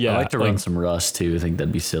 Yeah, I like to run some Rust too. I think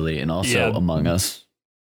that'd be silly. And also Among Us.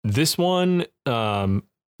 This one,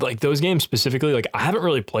 like those games specifically, like I haven't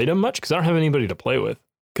really played them much because I don't have anybody to play with.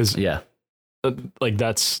 Because like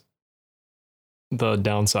that's the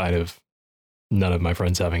downside of none of my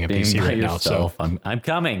friends having a PC right now. So I'm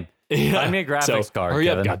coming. Find me a graphics card. Hurry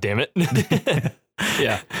Kevin. up, goddammit.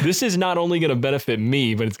 Yeah, this is not only going to benefit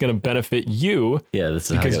me, but it's going to benefit you. Yeah,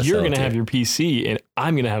 this is because you're going to have your PC and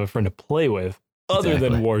I'm going to have a friend to play with other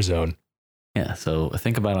than Warzone. Yeah, so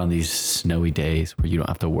think about on these snowy days where you don't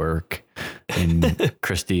have to work and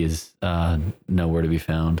Christy is nowhere to be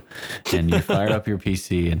found, and you fire up your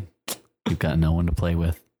PC and you've got no one to play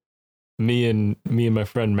with. Me and my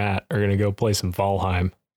friend Matt are going to go play some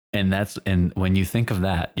Valheim. And when you think of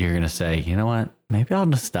that, you're going to say, you know what? Maybe I'll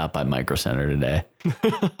just stop by Micro Center today.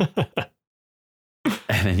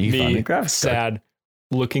 And then you find a graphics sad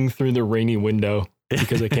looking through the rainy window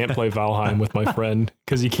because I can't play Valheim with my friend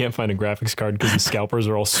because he can't find a graphics card because the scalpers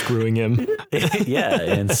are all screwing him. Yeah,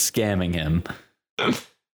 and scamming him.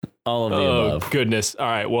 All of the above. Oh, goodness. All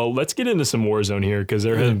right. Well, let's get into some Warzone here because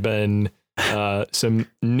there have been some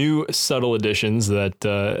new subtle additions that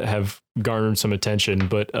have garnered some attention.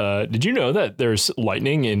 But did you know that there's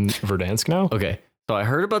lightning in Verdansk now? Okay. So I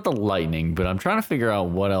heard about the lightning, but I'm trying to figure out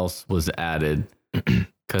what else was added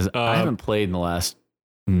because I haven't played in the last...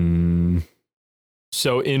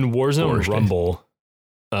 So in Warzone Rumble,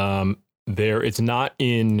 it's not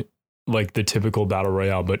in like the typical battle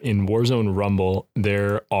royale, but in Warzone Rumble,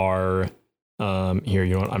 there are here,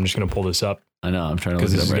 you know what? I'm just going to pull this up. I know, I'm trying to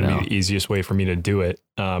look it up right now. Because this is going to be the easiest way for me to do it.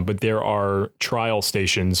 But there are trial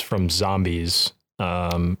stations from zombies.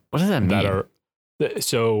 What does that mean?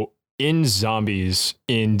 So in zombies,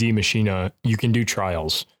 in D Machina, you can do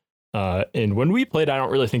trials. And when we played, I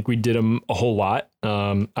don't really think we did them a whole lot.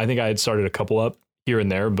 I think I had started a couple up here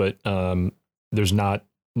and there, but there's not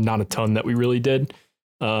a ton that we really did.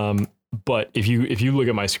 But if you look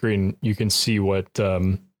at my screen, you can see what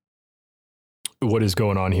is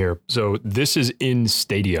going on here. So this is in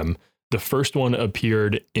Stadium. The first one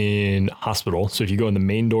appeared in Hospital. So if you go in the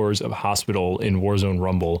main doors of Hospital in Warzone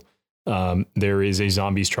Rumble, there is a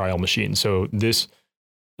zombies trial machine. So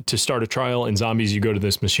to start a trial in zombies, you go to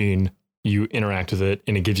this machine. you interact with it,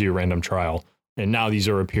 and it gives you a random trial. And now these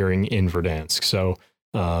are appearing in Verdansk. So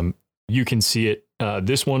you can see it.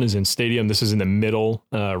 This one is in Stadium. This is in the middle,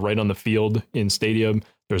 right on the field in Stadium.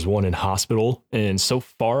 There's one in Hospital. And so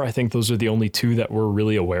far, I think those are the only two that we're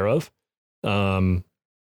really aware of.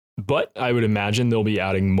 But I would imagine they'll be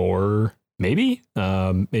adding more. Maybe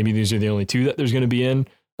these are the only two that there's going to be in,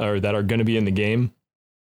 or that are going to be in the game.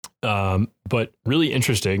 But really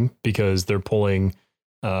interesting because they're pulling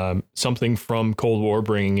something from Cold War,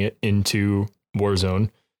 bringing it into Warzone.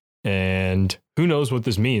 And who knows what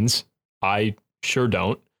this means? I sure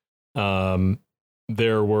don't.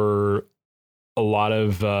 There were a lot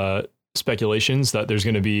of speculations that there's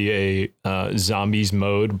going to be a zombies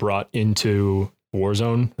mode brought into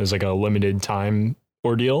Warzone as like a limited time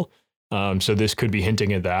ordeal. So this could be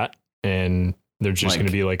hinting at that. And there's just going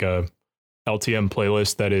to be like a LTM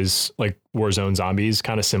playlist that is like Warzone zombies,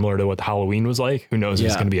 kind of similar to what the Halloween was like. Who knows if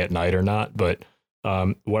it's going to be at night or not. But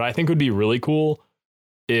what I think would be really cool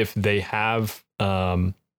if they have,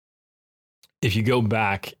 if you go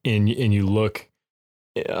back and you look,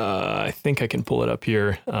 I think I can pull it up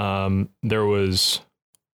here. Here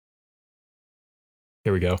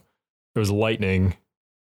we go. There was lightning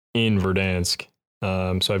in Verdansk.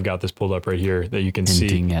 So I've got this pulled up right here that you can see.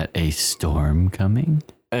 Hinting at a storm coming.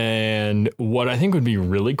 And what I think would be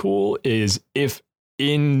really cool is if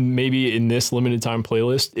maybe in this limited time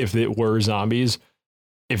playlist, if it were zombies,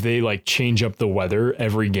 if they like change up the weather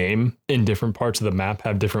every game in different parts of the map,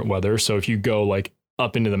 have different weather. So if you go like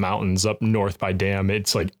up into the mountains up north by Dam,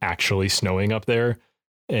 it's like actually snowing up there.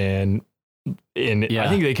 And I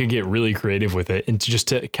think they could get really creative with it, and just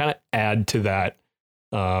to kind of add to that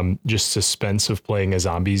just suspense of playing a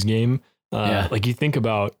zombies game. Like you think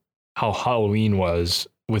about how Halloween was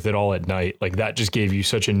with it all at night, like that just gave you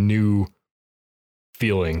such a new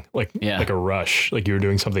feeling, like a rush, like you were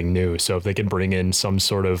doing something new. So if they could bring in some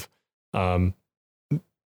sort of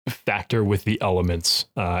factor with the elements,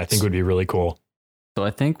 I think would be really cool. So I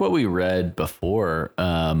think what we read before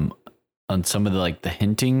on some of the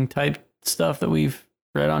hinting type stuff that we've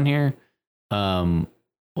read on here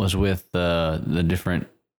was with the different,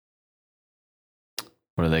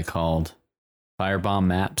 what are they called? Firebomb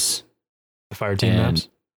maps. The fire team maps.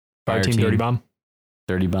 Fire team Dirty Bomb.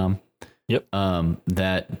 Dirty Bomb. Yep.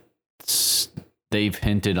 That they've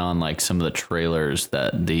hinted on like some of the trailers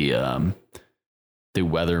that the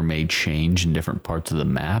weather may change in different parts of the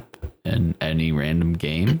map in any random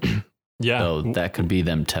game. So that could be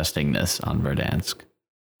them testing this on Verdansk.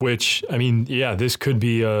 Which, I mean, this could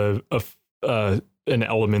be an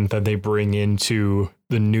element that they bring into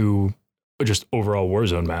the new just overall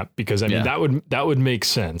Warzone map, because I mean that would make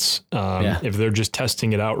sense if they're just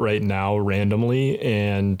testing it out right now randomly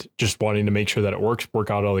and just wanting to make sure that it works, work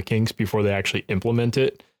out all the kinks before they actually implement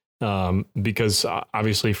it. Because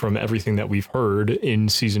obviously from everything that we've heard in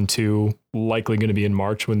season 2, likely going to be in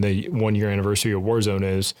March when the 1-year anniversary of Warzone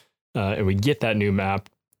is, and we get that new map,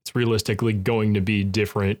 it's realistically going to be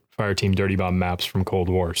different Fireteam Dirty Bomb maps from Cold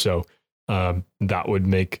War. So that would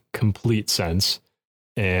make complete sense.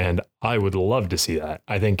 And I would love to see that.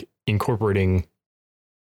 I think incorporating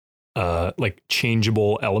like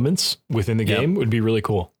changeable elements within the game would be really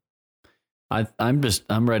cool.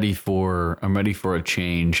 I'm ready for a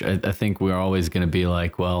change. I think we're always going to be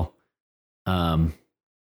like, well,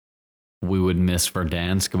 we would miss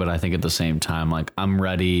Verdansk, but I think at the same time, like I'm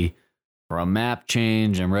ready for a map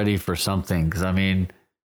change. I'm ready for something, because I mean,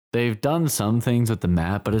 they've done some things with the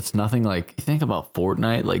map, but it's nothing like, you think about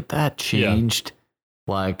Fortnite, like that changed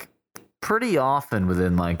like pretty often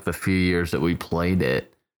within like the few years that we played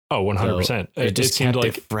it. Oh, 100%. So it just seemed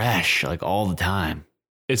like fresh, like all the time.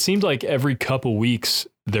 It seemed like every couple weeks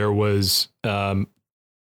there was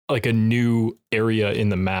like a new area in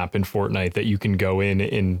the map in Fortnite that you can go in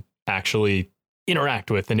and actually interact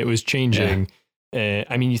with, and it was changing.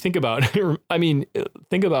 I mean, you think about,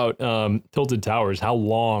 Tilted Towers, how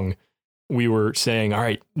long we were saying, all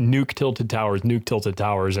right, nuke Tilted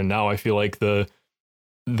Towers. And now I feel like the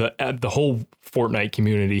whole Fortnite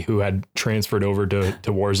community who had transferred over to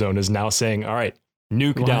Warzone is now saying, all right,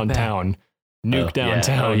 nuke downtown.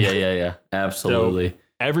 Downtown. Yeah. Absolutely.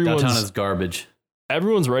 So downtown is garbage.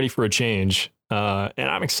 Everyone's ready for a change. And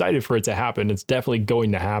I'm excited for it to happen. It's definitely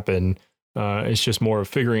going to happen. It's just more of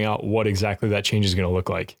figuring out what exactly that change is going to look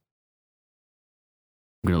like.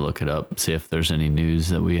 I'm going to look it up, see if there's any news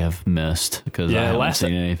that we have missed, because I haven't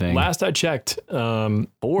seen anything. Last I checked,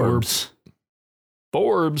 Forbes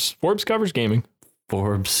covers gaming.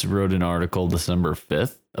 Forbes wrote an article December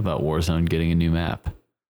 5th about Warzone getting a new map.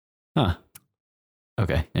 Huh.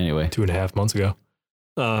 Okay. Anyway, 2.5 months ago.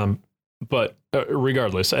 But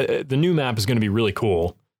regardless, the new map is going to be really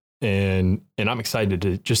cool, and I'm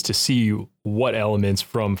excited to see what elements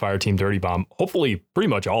from Fireteam Dirty Bomb, hopefully pretty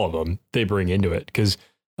much all of them, they bring into it. Because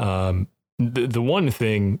the one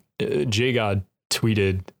thing JGod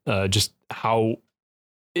tweeted just how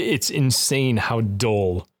it's insane how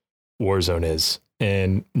dull Warzone is,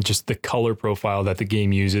 and just the color profile that the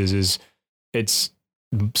game uses it's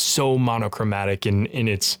so monochromatic and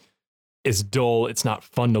it's dull. It's not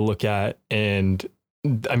fun to look at. And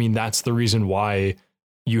I mean, that's the reason why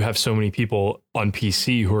you have so many people on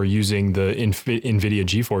PC who are using the NVIDIA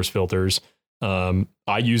GeForce filters.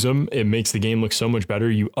 I use them. It makes the game look so much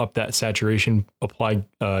better. You up that saturation, apply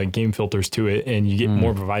game filters to it, and you get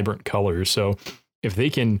more vibrant colors. So if they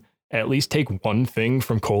can at least take one thing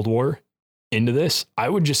from Cold War into this, I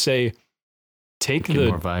would just say take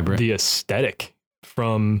the aesthetic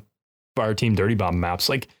from Fireteam Dirty Bomb maps.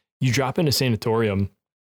 Like, you drop into Sanatorium,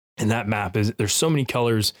 and that map there's so many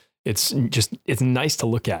colors. It's nice to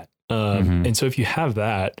look at. And so if you have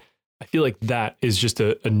that, I feel like that is just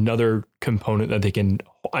another component that they can.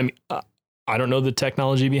 I mean, I don't know the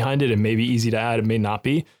technology behind it. It may be easy to add. It may not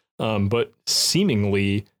be, but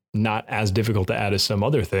seemingly not as difficult to add as some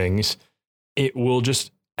other things. It will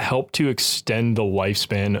just help to extend the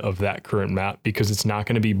lifespan of that current map, because it's not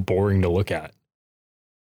going to be boring to look at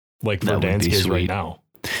like Verdansk is right now.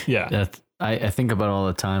 Yeah. I think about it all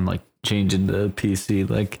the time, like changing the PC,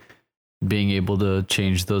 like being able to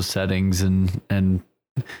change those settings, and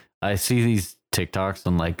I see these TikToks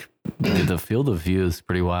on like the field of view is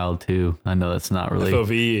pretty wild too. I know that's not really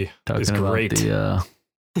FOV talking is about great.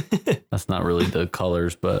 That's not really the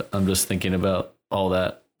colors, but I'm just thinking about all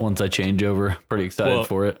that once I change over. Pretty excited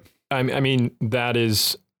for it. I mean, that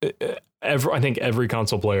is I think every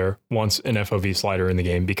console player wants an FOV slider in the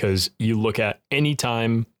game, because you look at any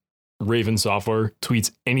time Raven Software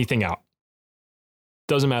tweets anything out,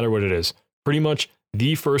 doesn't matter what it is. Pretty much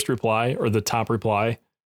the first reply or the top reply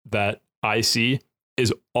that I see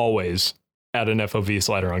is always add an FOV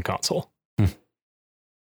slider on console.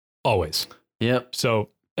 Always. Yep. So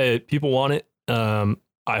people want it. I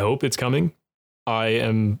hope it's coming. I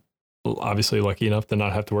am obviously lucky enough to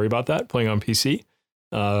not have to worry about that playing on PC.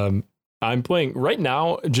 I'm playing right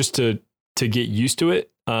now just to get used to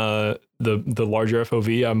it. The larger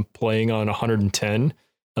FOV I'm playing on 110.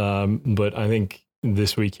 But I think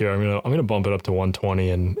this week here I'm gonna bump it up to 120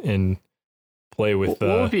 and play with.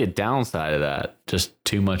 What would be a downside of that? Just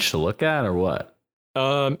too much to look at, or what?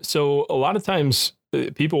 So a lot of times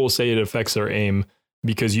people will say it affects their aim,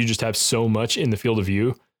 because you just have so much in the field of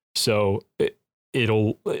view. So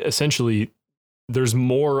it'll essentially, there's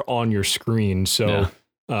more on your screen. So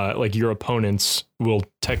like your opponents will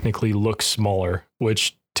technically look smaller,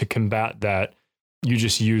 which to combat that, you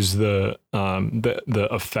just use the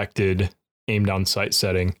affected aim down sight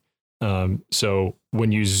setting. So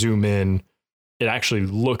when you zoom in, it actually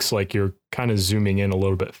looks like you're kind of zooming in a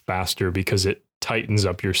little bit faster, because it tightens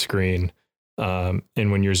up your screen. And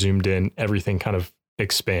when you're zoomed in, everything kind of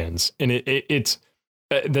expands. And it's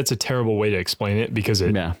that's a terrible way to explain it, because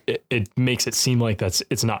it makes it seem like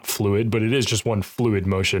it's not fluid, but it is just one fluid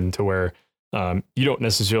motion, to where you don't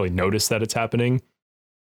necessarily notice that it's happening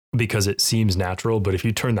because it seems natural. But if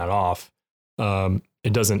you turn that off,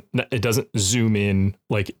 it doesn't zoom in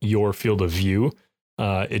like your field of view.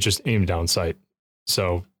 It just aimed down sight.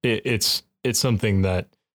 So it's something that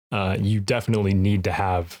you definitely need to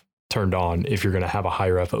have turned on if you're going to have a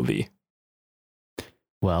higher FOV.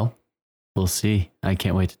 Well, we'll see. I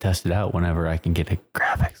can't wait to test it out whenever I can get a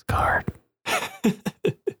graphics card.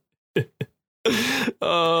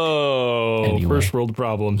 Anyway. First world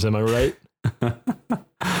problems. Am I right?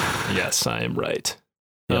 Yes, I am right.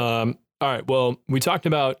 Yep. All right. Well, we talked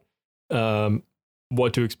about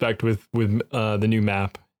what to expect with the new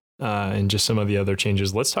map and just some of the other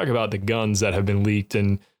changes. Let's talk about the guns that have been leaked.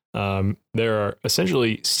 And there are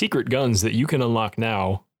essentially secret guns that you can unlock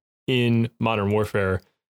now in Modern Warfare,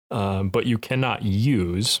 but you cannot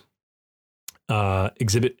use.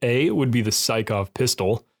 Exhibit A would be the Psychov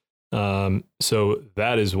pistol. So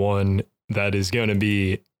that is one that is going to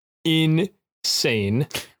be insane.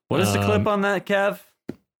 What is the clip on that, Kev?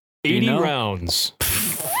 80 rounds.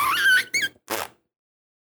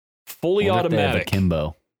 Fully automatic.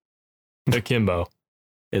 Akimbo. Akimbo.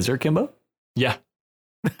 Is there Akimbo? Yeah.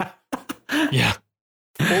 Yeah.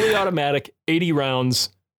 Fully automatic, 80 rounds,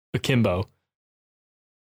 Akimbo.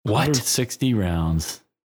 What? 160 rounds.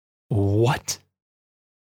 What?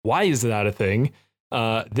 Why is that a thing?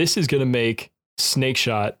 This is going to make Snake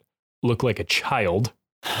Shot look like a child.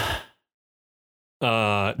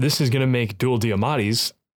 This is going to make Dual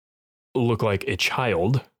Diamatis look like a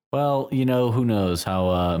child. Well, who knows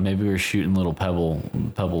how maybe we're shooting little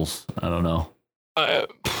pebbles. I don't know. I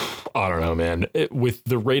don't know, man. With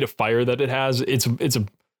the rate of fire that it has, it's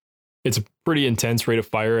a pretty intense rate of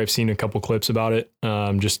fire. I've seen a couple clips about it.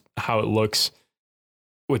 Just how it looks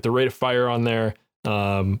with the rate of fire on there.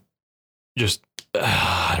 I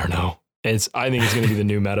don't know. I think it's going to be the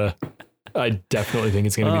new meta. I definitely think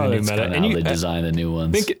it's going to be the new meta. And they design the new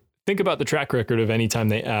ones. Think about the track record of any time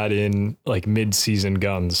they add in like mid-season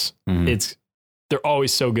guns. Mhm. They're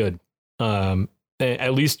always so good.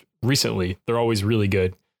 At least recently, they're always really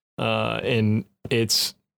good. And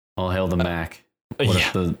it's all hail the Mac.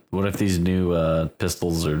 What if these new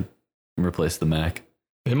pistols replace the Mac?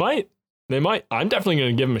 They might. I'm definitely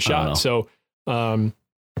going to give them a shot. So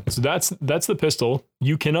that's the pistol.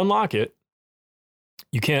 You can unlock it.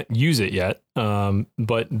 You can't use it yet.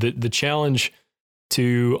 But the challenge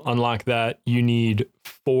to unlock that, you need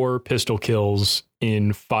 4 pistol kills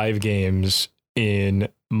in 5 games in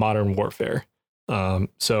Modern Warfare.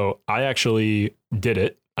 So I actually did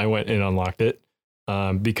it. I went and unlocked it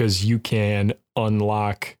because you can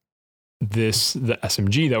unlock the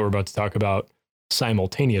SMG that we're about to talk about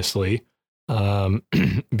simultaneously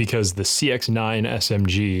because the CX9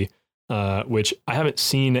 SMG, which I haven't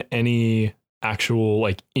seen any actual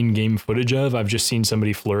like in-game footage of. I've just seen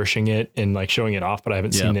somebody flourishing it and like showing it off, but I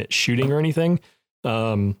haven't seen it shooting or anything.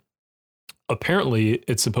 Apparently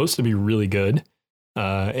it's supposed to be really good.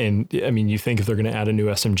 And I mean, you think if they're going to add a new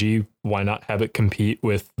SMG, why not have it compete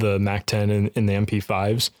with the MAC-10 and the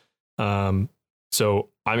MP5s? So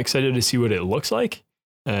I'm excited to see what it looks like.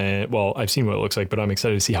 Well, I've seen what it looks like, but I'm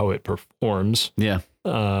excited to see how it performs. Yeah.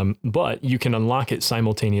 But you can unlock it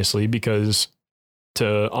simultaneously because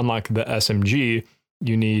to unlock the SMG,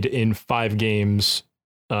 you need in 5 games,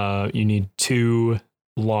 you need 2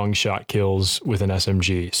 long shot kills with an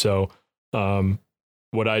SMG. So,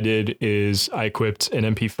 what I did is I equipped an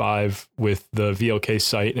MP5 with the VLK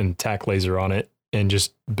sight and tac laser on it and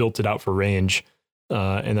just built it out for range.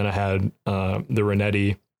 And then I had the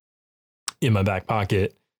Renetti in my back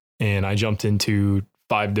pocket and I jumped into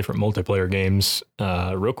 5 different multiplayer games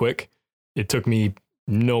real quick. It took me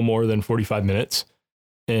no more than 45 minutes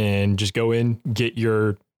and just go in, get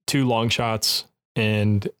your 2 long shots.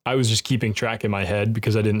 And I was just keeping track in my head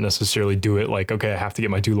because I didn't necessarily do it like, okay, I have to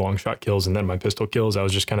get my 2 long shot kills and then my pistol kills. I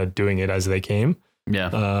was just kind of doing it as they came.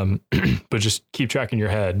 Yeah. But just keep track in your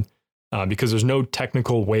head because there's no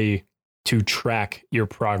technical way to track your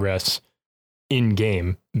progress in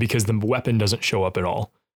game because the weapon doesn't show up at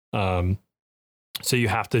all. So you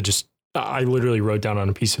have to I literally wrote down on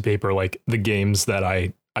a piece of paper, like the games that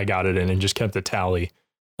I got it in and just kept a tally.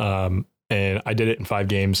 And I did it in 5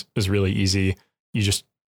 games. It was really easy. You just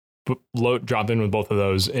drop in with both of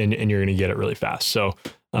those and you're going to get it really fast. So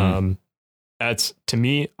that's, to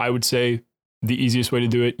me, I would say the easiest way to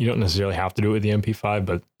do it. You don't necessarily have to do it with the MP5,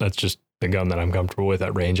 but that's just the gun that I'm comfortable with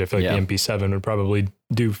at range. I feel like the MP7 would probably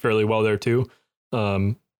do fairly well there too.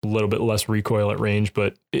 A little bit less recoil at range,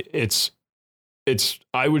 but it's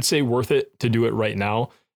I would say worth it to do it right now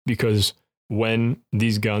because when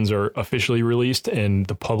these guns are officially released and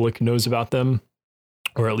the public knows about them,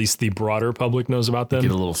 or at least the broader public knows about them,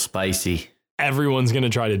 get a little spicy. Everyone's going to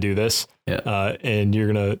try to do this. Yeah. And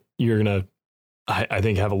you're going to, I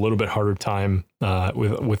think, have a little bit harder time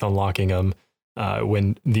with unlocking them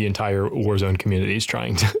when the entire Warzone community is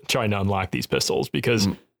trying to unlock these pistols because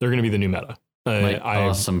they're going to be the new meta. Might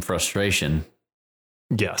cause some frustration.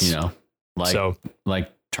 Yes.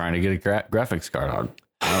 Like trying to get a graphics card on.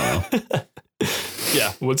 I don't know.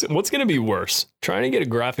 Yeah. What's going to be worse? Trying to get a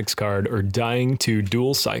graphics card or dying to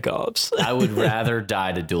dual psychops? I would rather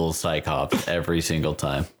die to dual psychops every single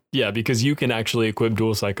time. Yeah, because you can actually equip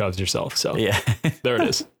dual psychops yourself. So yeah, there it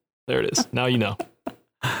is. There it is. Now you know.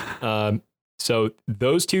 So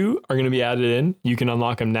those 2 are going to be added in. You can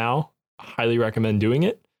unlock them now. Highly recommend doing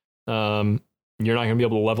it. You're not going to be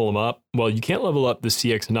able to level them up. Well, you can't level up the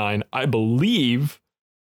CX9. I believe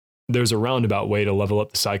there's a roundabout way to level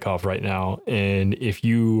up the Psychov right now. And if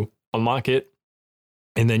you unlock it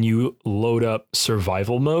and then you load up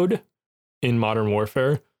survival mode in Modern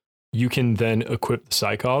Warfare, you can then equip the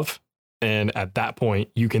Psychov. And at that point,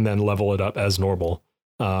 you can then level it up as normal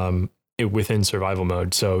within survival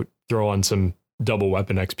mode. So throw on some double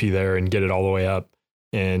weapon XP there and get it all the way up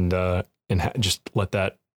and just let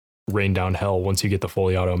that rain down hell once you get the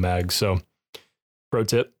fully auto mag. So pro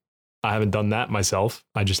tip, I haven't done that myself.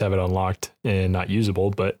 I just have it unlocked and not usable,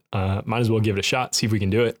 but might as well give it a shot, see if we can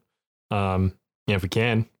do it. If we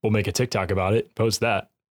can, we'll make a TikTok about it, post that.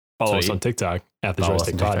 Follow us on TikTok at the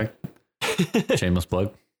Joystick Pod. Shameless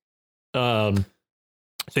plug.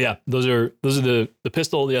 So yeah, those are the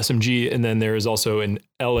pistol, the SMG, and then there is also an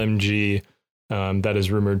LMG that is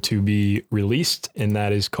rumored to be released, and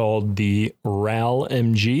that is called the RAL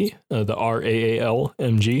MG, the RAAL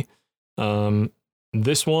MG.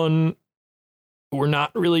 This one, we're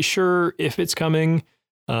not really sure if it's coming.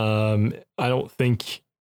 I don't think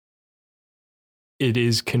it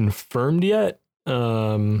is confirmed yet.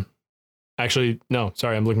 Actually, no,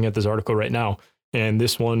 sorry, I'm looking at this article right now, and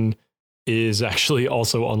this one is actually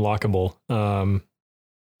also unlockable.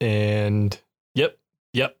 And yep,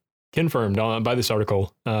 confirmed by this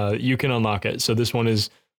article. You can unlock it. So this one is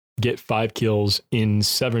get 5 kills in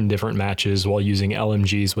 7 different matches while using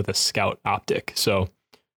LMGs with a scout optic. So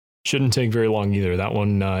shouldn't take very long either. That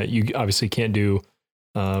one you obviously can't do.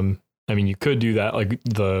 I mean, you could do that like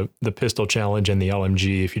the pistol challenge and the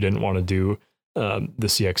LMG if you didn't want to do the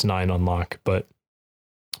CX9 unlock, but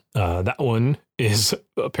that one is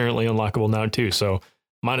apparently unlockable now too. So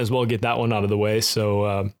might as well get that one out of the way.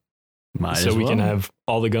 So we can have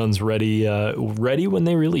all the guns ready when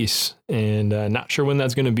they release. And not sure when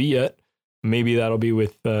that's going to be yet. Maybe that'll be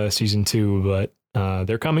with season 2, but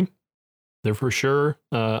they're coming. They're for sure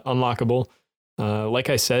unlockable. Like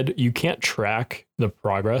I said, you can't track the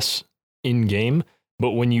progress in game,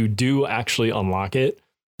 but when you do actually unlock it,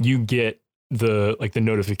 you get the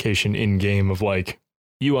notification in game of like,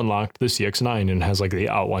 you unlocked the CX9 and has like the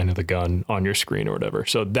outline of the gun on your screen or whatever.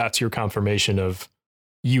 So that's your confirmation of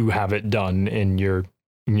you have it done and you're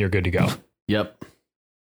good to go. Yep.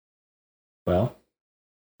 Well,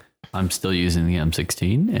 I'm still using the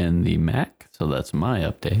M16 and the Mac, so that's my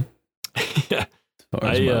update. Yeah. As far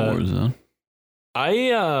as my Warzone.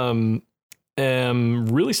 I am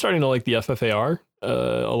really starting to like the FFAR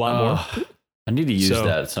a lot more. I need to use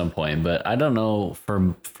that at some point, but I don't know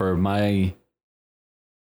for my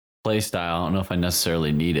play style. I don't know if I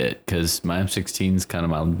necessarily need it because my M16 is kind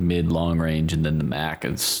of my mid-long range, and then the Mac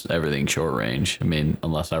is everything short range. I mean,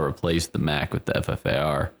 unless I replace the Mac with the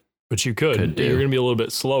FFAR. But you could. You're going to be a little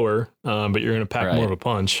bit slower, but you're going to pack more of a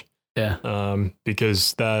punch. Yeah.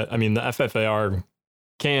 Because the FFAR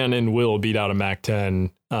can and will beat out a Mac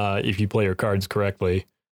 10 if you play your cards correctly.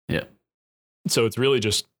 Yeah. So it's really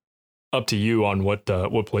just up to you on what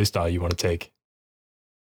play style you want to take.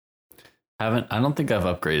 I don't think I've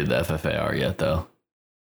upgraded the FFAR yet, though.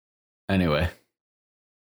 Anyway,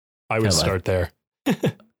 I would start there.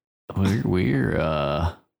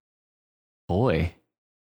 Boy,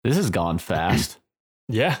 this has gone fast.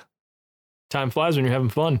 Yeah, time flies when you're having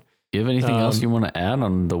fun. You have anything else you want to add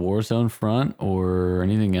on the Warzone front or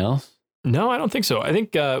anything else? No, I don't think so. I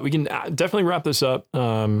think we can definitely wrap this up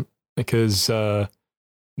because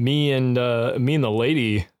me and the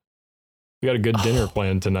lady. We got a good dinner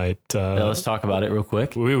planned tonight. Yeah, let's talk about it real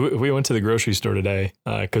quick. We went to the grocery store today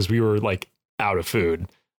because we were like out of food.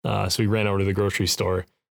 So we ran over to the grocery store,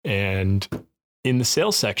 and in the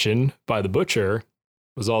sales section by the butcher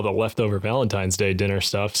was all the leftover Valentine's Day dinner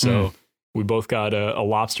stuff. So we both got a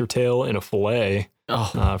lobster tail and a fillet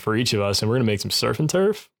for each of us, and we're gonna make some surf and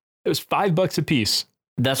turf. It was $5 a piece.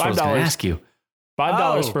 That's what I was gonna ask you.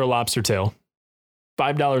 $5 for a lobster tail,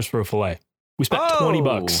 $5 for a fillet. We spent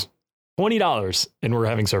 $20. $20 and we're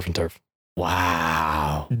having surf and turf.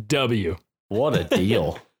 Wow. W. What a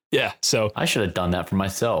deal. Yeah. So I should have done that for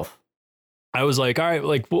myself. I was like, all right,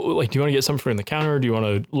 like, do you want to get something for in the counter? Do you want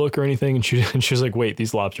to look or anything? And she was like, wait,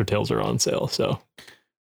 these lobster tails are on sale. So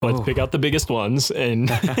let's pick out the biggest ones and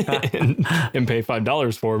pay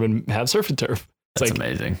 $5 for them and have surf and turf. It's That's like,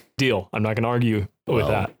 amazing. Deal. I'm not going to argue with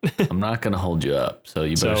that. I'm not going to hold you up. So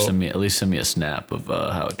you better send me a snap of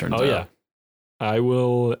how it turns out. Oh yeah. I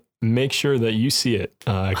will make sure that you see it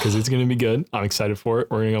because it's going to be good. I'm excited for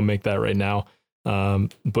it. We're going to go make that right now.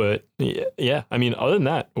 But yeah, I mean, other than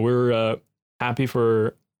that, we're happy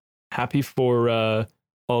for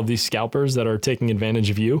all of these scalpers that are taking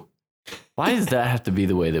advantage of you. Why does that have to be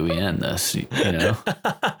the way that we end this? You know,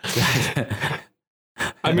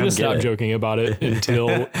 I'm going to stop joking about it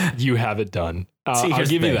until you have it done. I'll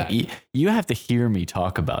give you that. You have to hear me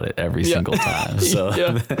talk about it every single time. So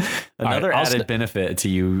another added benefit to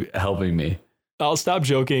you helping me. I'll stop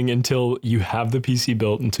joking until you have the PC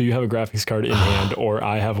built, until you have a graphics card in hand, or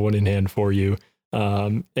I have one in hand for you.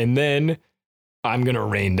 And then I'm going to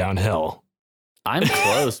rain down hell. I'm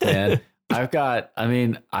close, man.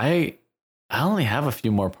 I only have a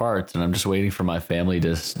few more parts, and I'm just waiting for my family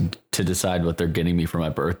to decide what they're getting me for my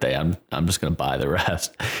birthday. I'm just going to buy the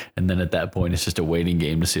rest. And then at that point, it's just a waiting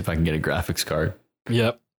game to see if I can get a graphics card.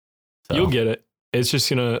 Yep. So. You'll get it. It's just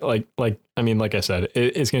going to like I said,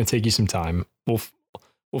 it's going to take you some time. We'll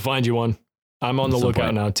find you one. I'm on the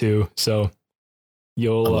lookout now too. So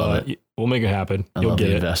you'll We'll make it happen. I You'll love get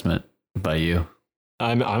the it. investment by you.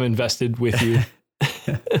 I'm invested with you.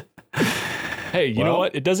 Hey, you know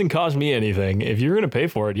what? It doesn't cost me anything. If you're going to pay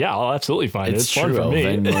for it, yeah, I'll absolutely find it. It's fun true. for I'll me.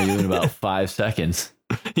 Venmo you in about 5 seconds.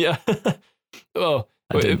 Yeah. Well,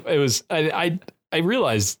 it was, I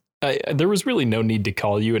realized there was really no need to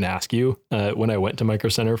call you and ask you when I went to Micro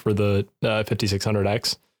Center for the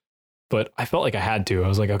 5600X, but I felt like I had to. I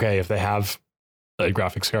was like, okay, if they have a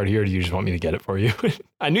graphics card here, do you just want me to get it for you?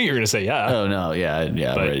 I knew you were going to say yeah. Oh no. Yeah. I'm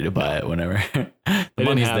ready to buy it whenever. The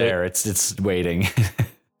money's there. It's waiting.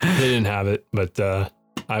 They didn't have it, but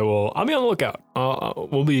I'll be on the lookout.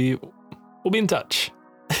 We'll be in touch.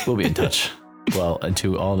 We'll be in touch. Well, and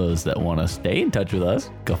to all those that want to stay in touch with us,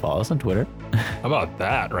 go follow us on Twitter. How about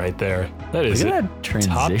that right there? That is Look at that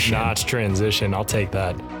transition. Top-notch transition. I'll take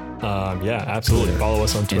that. Yeah, absolutely. Twitter, Follow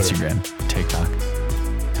us on Twitter. Instagram, TikTok,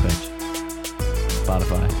 Twitch,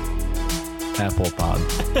 Spotify, Apple Pod.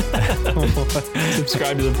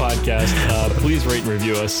 Subscribe to the podcast. Please rate and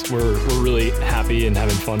review us. We're really happy and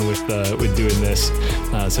having fun with doing this.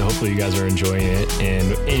 So hopefully you guys are enjoying it.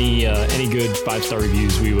 And any good 5-star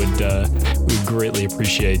reviews, we would greatly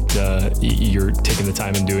appreciate your taking the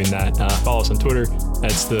time and doing that. Follow us on Twitter.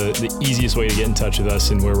 That's the easiest way to get in touch with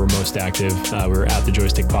us and where we're most active. We're at the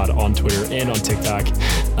Joystick Pod on Twitter and on TikTok.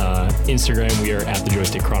 Instagram, we are at the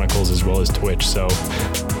Joystick Chronicles as well as Twitch. So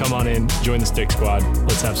come on in, join the Stick Squad.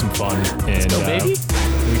 Let's have some fun. And Let's go, baby.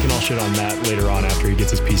 We can all shit on Matt later on after he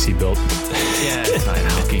gets his PC built. Yeah, it's fine.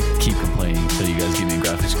 I'll keep complaining until you guys give me a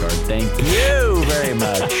graphics card. Thank you very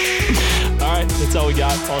much. All right, that's all we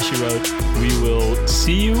got. All she wrote. We will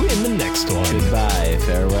see you in the next one. Goodbye.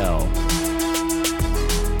 Farewell.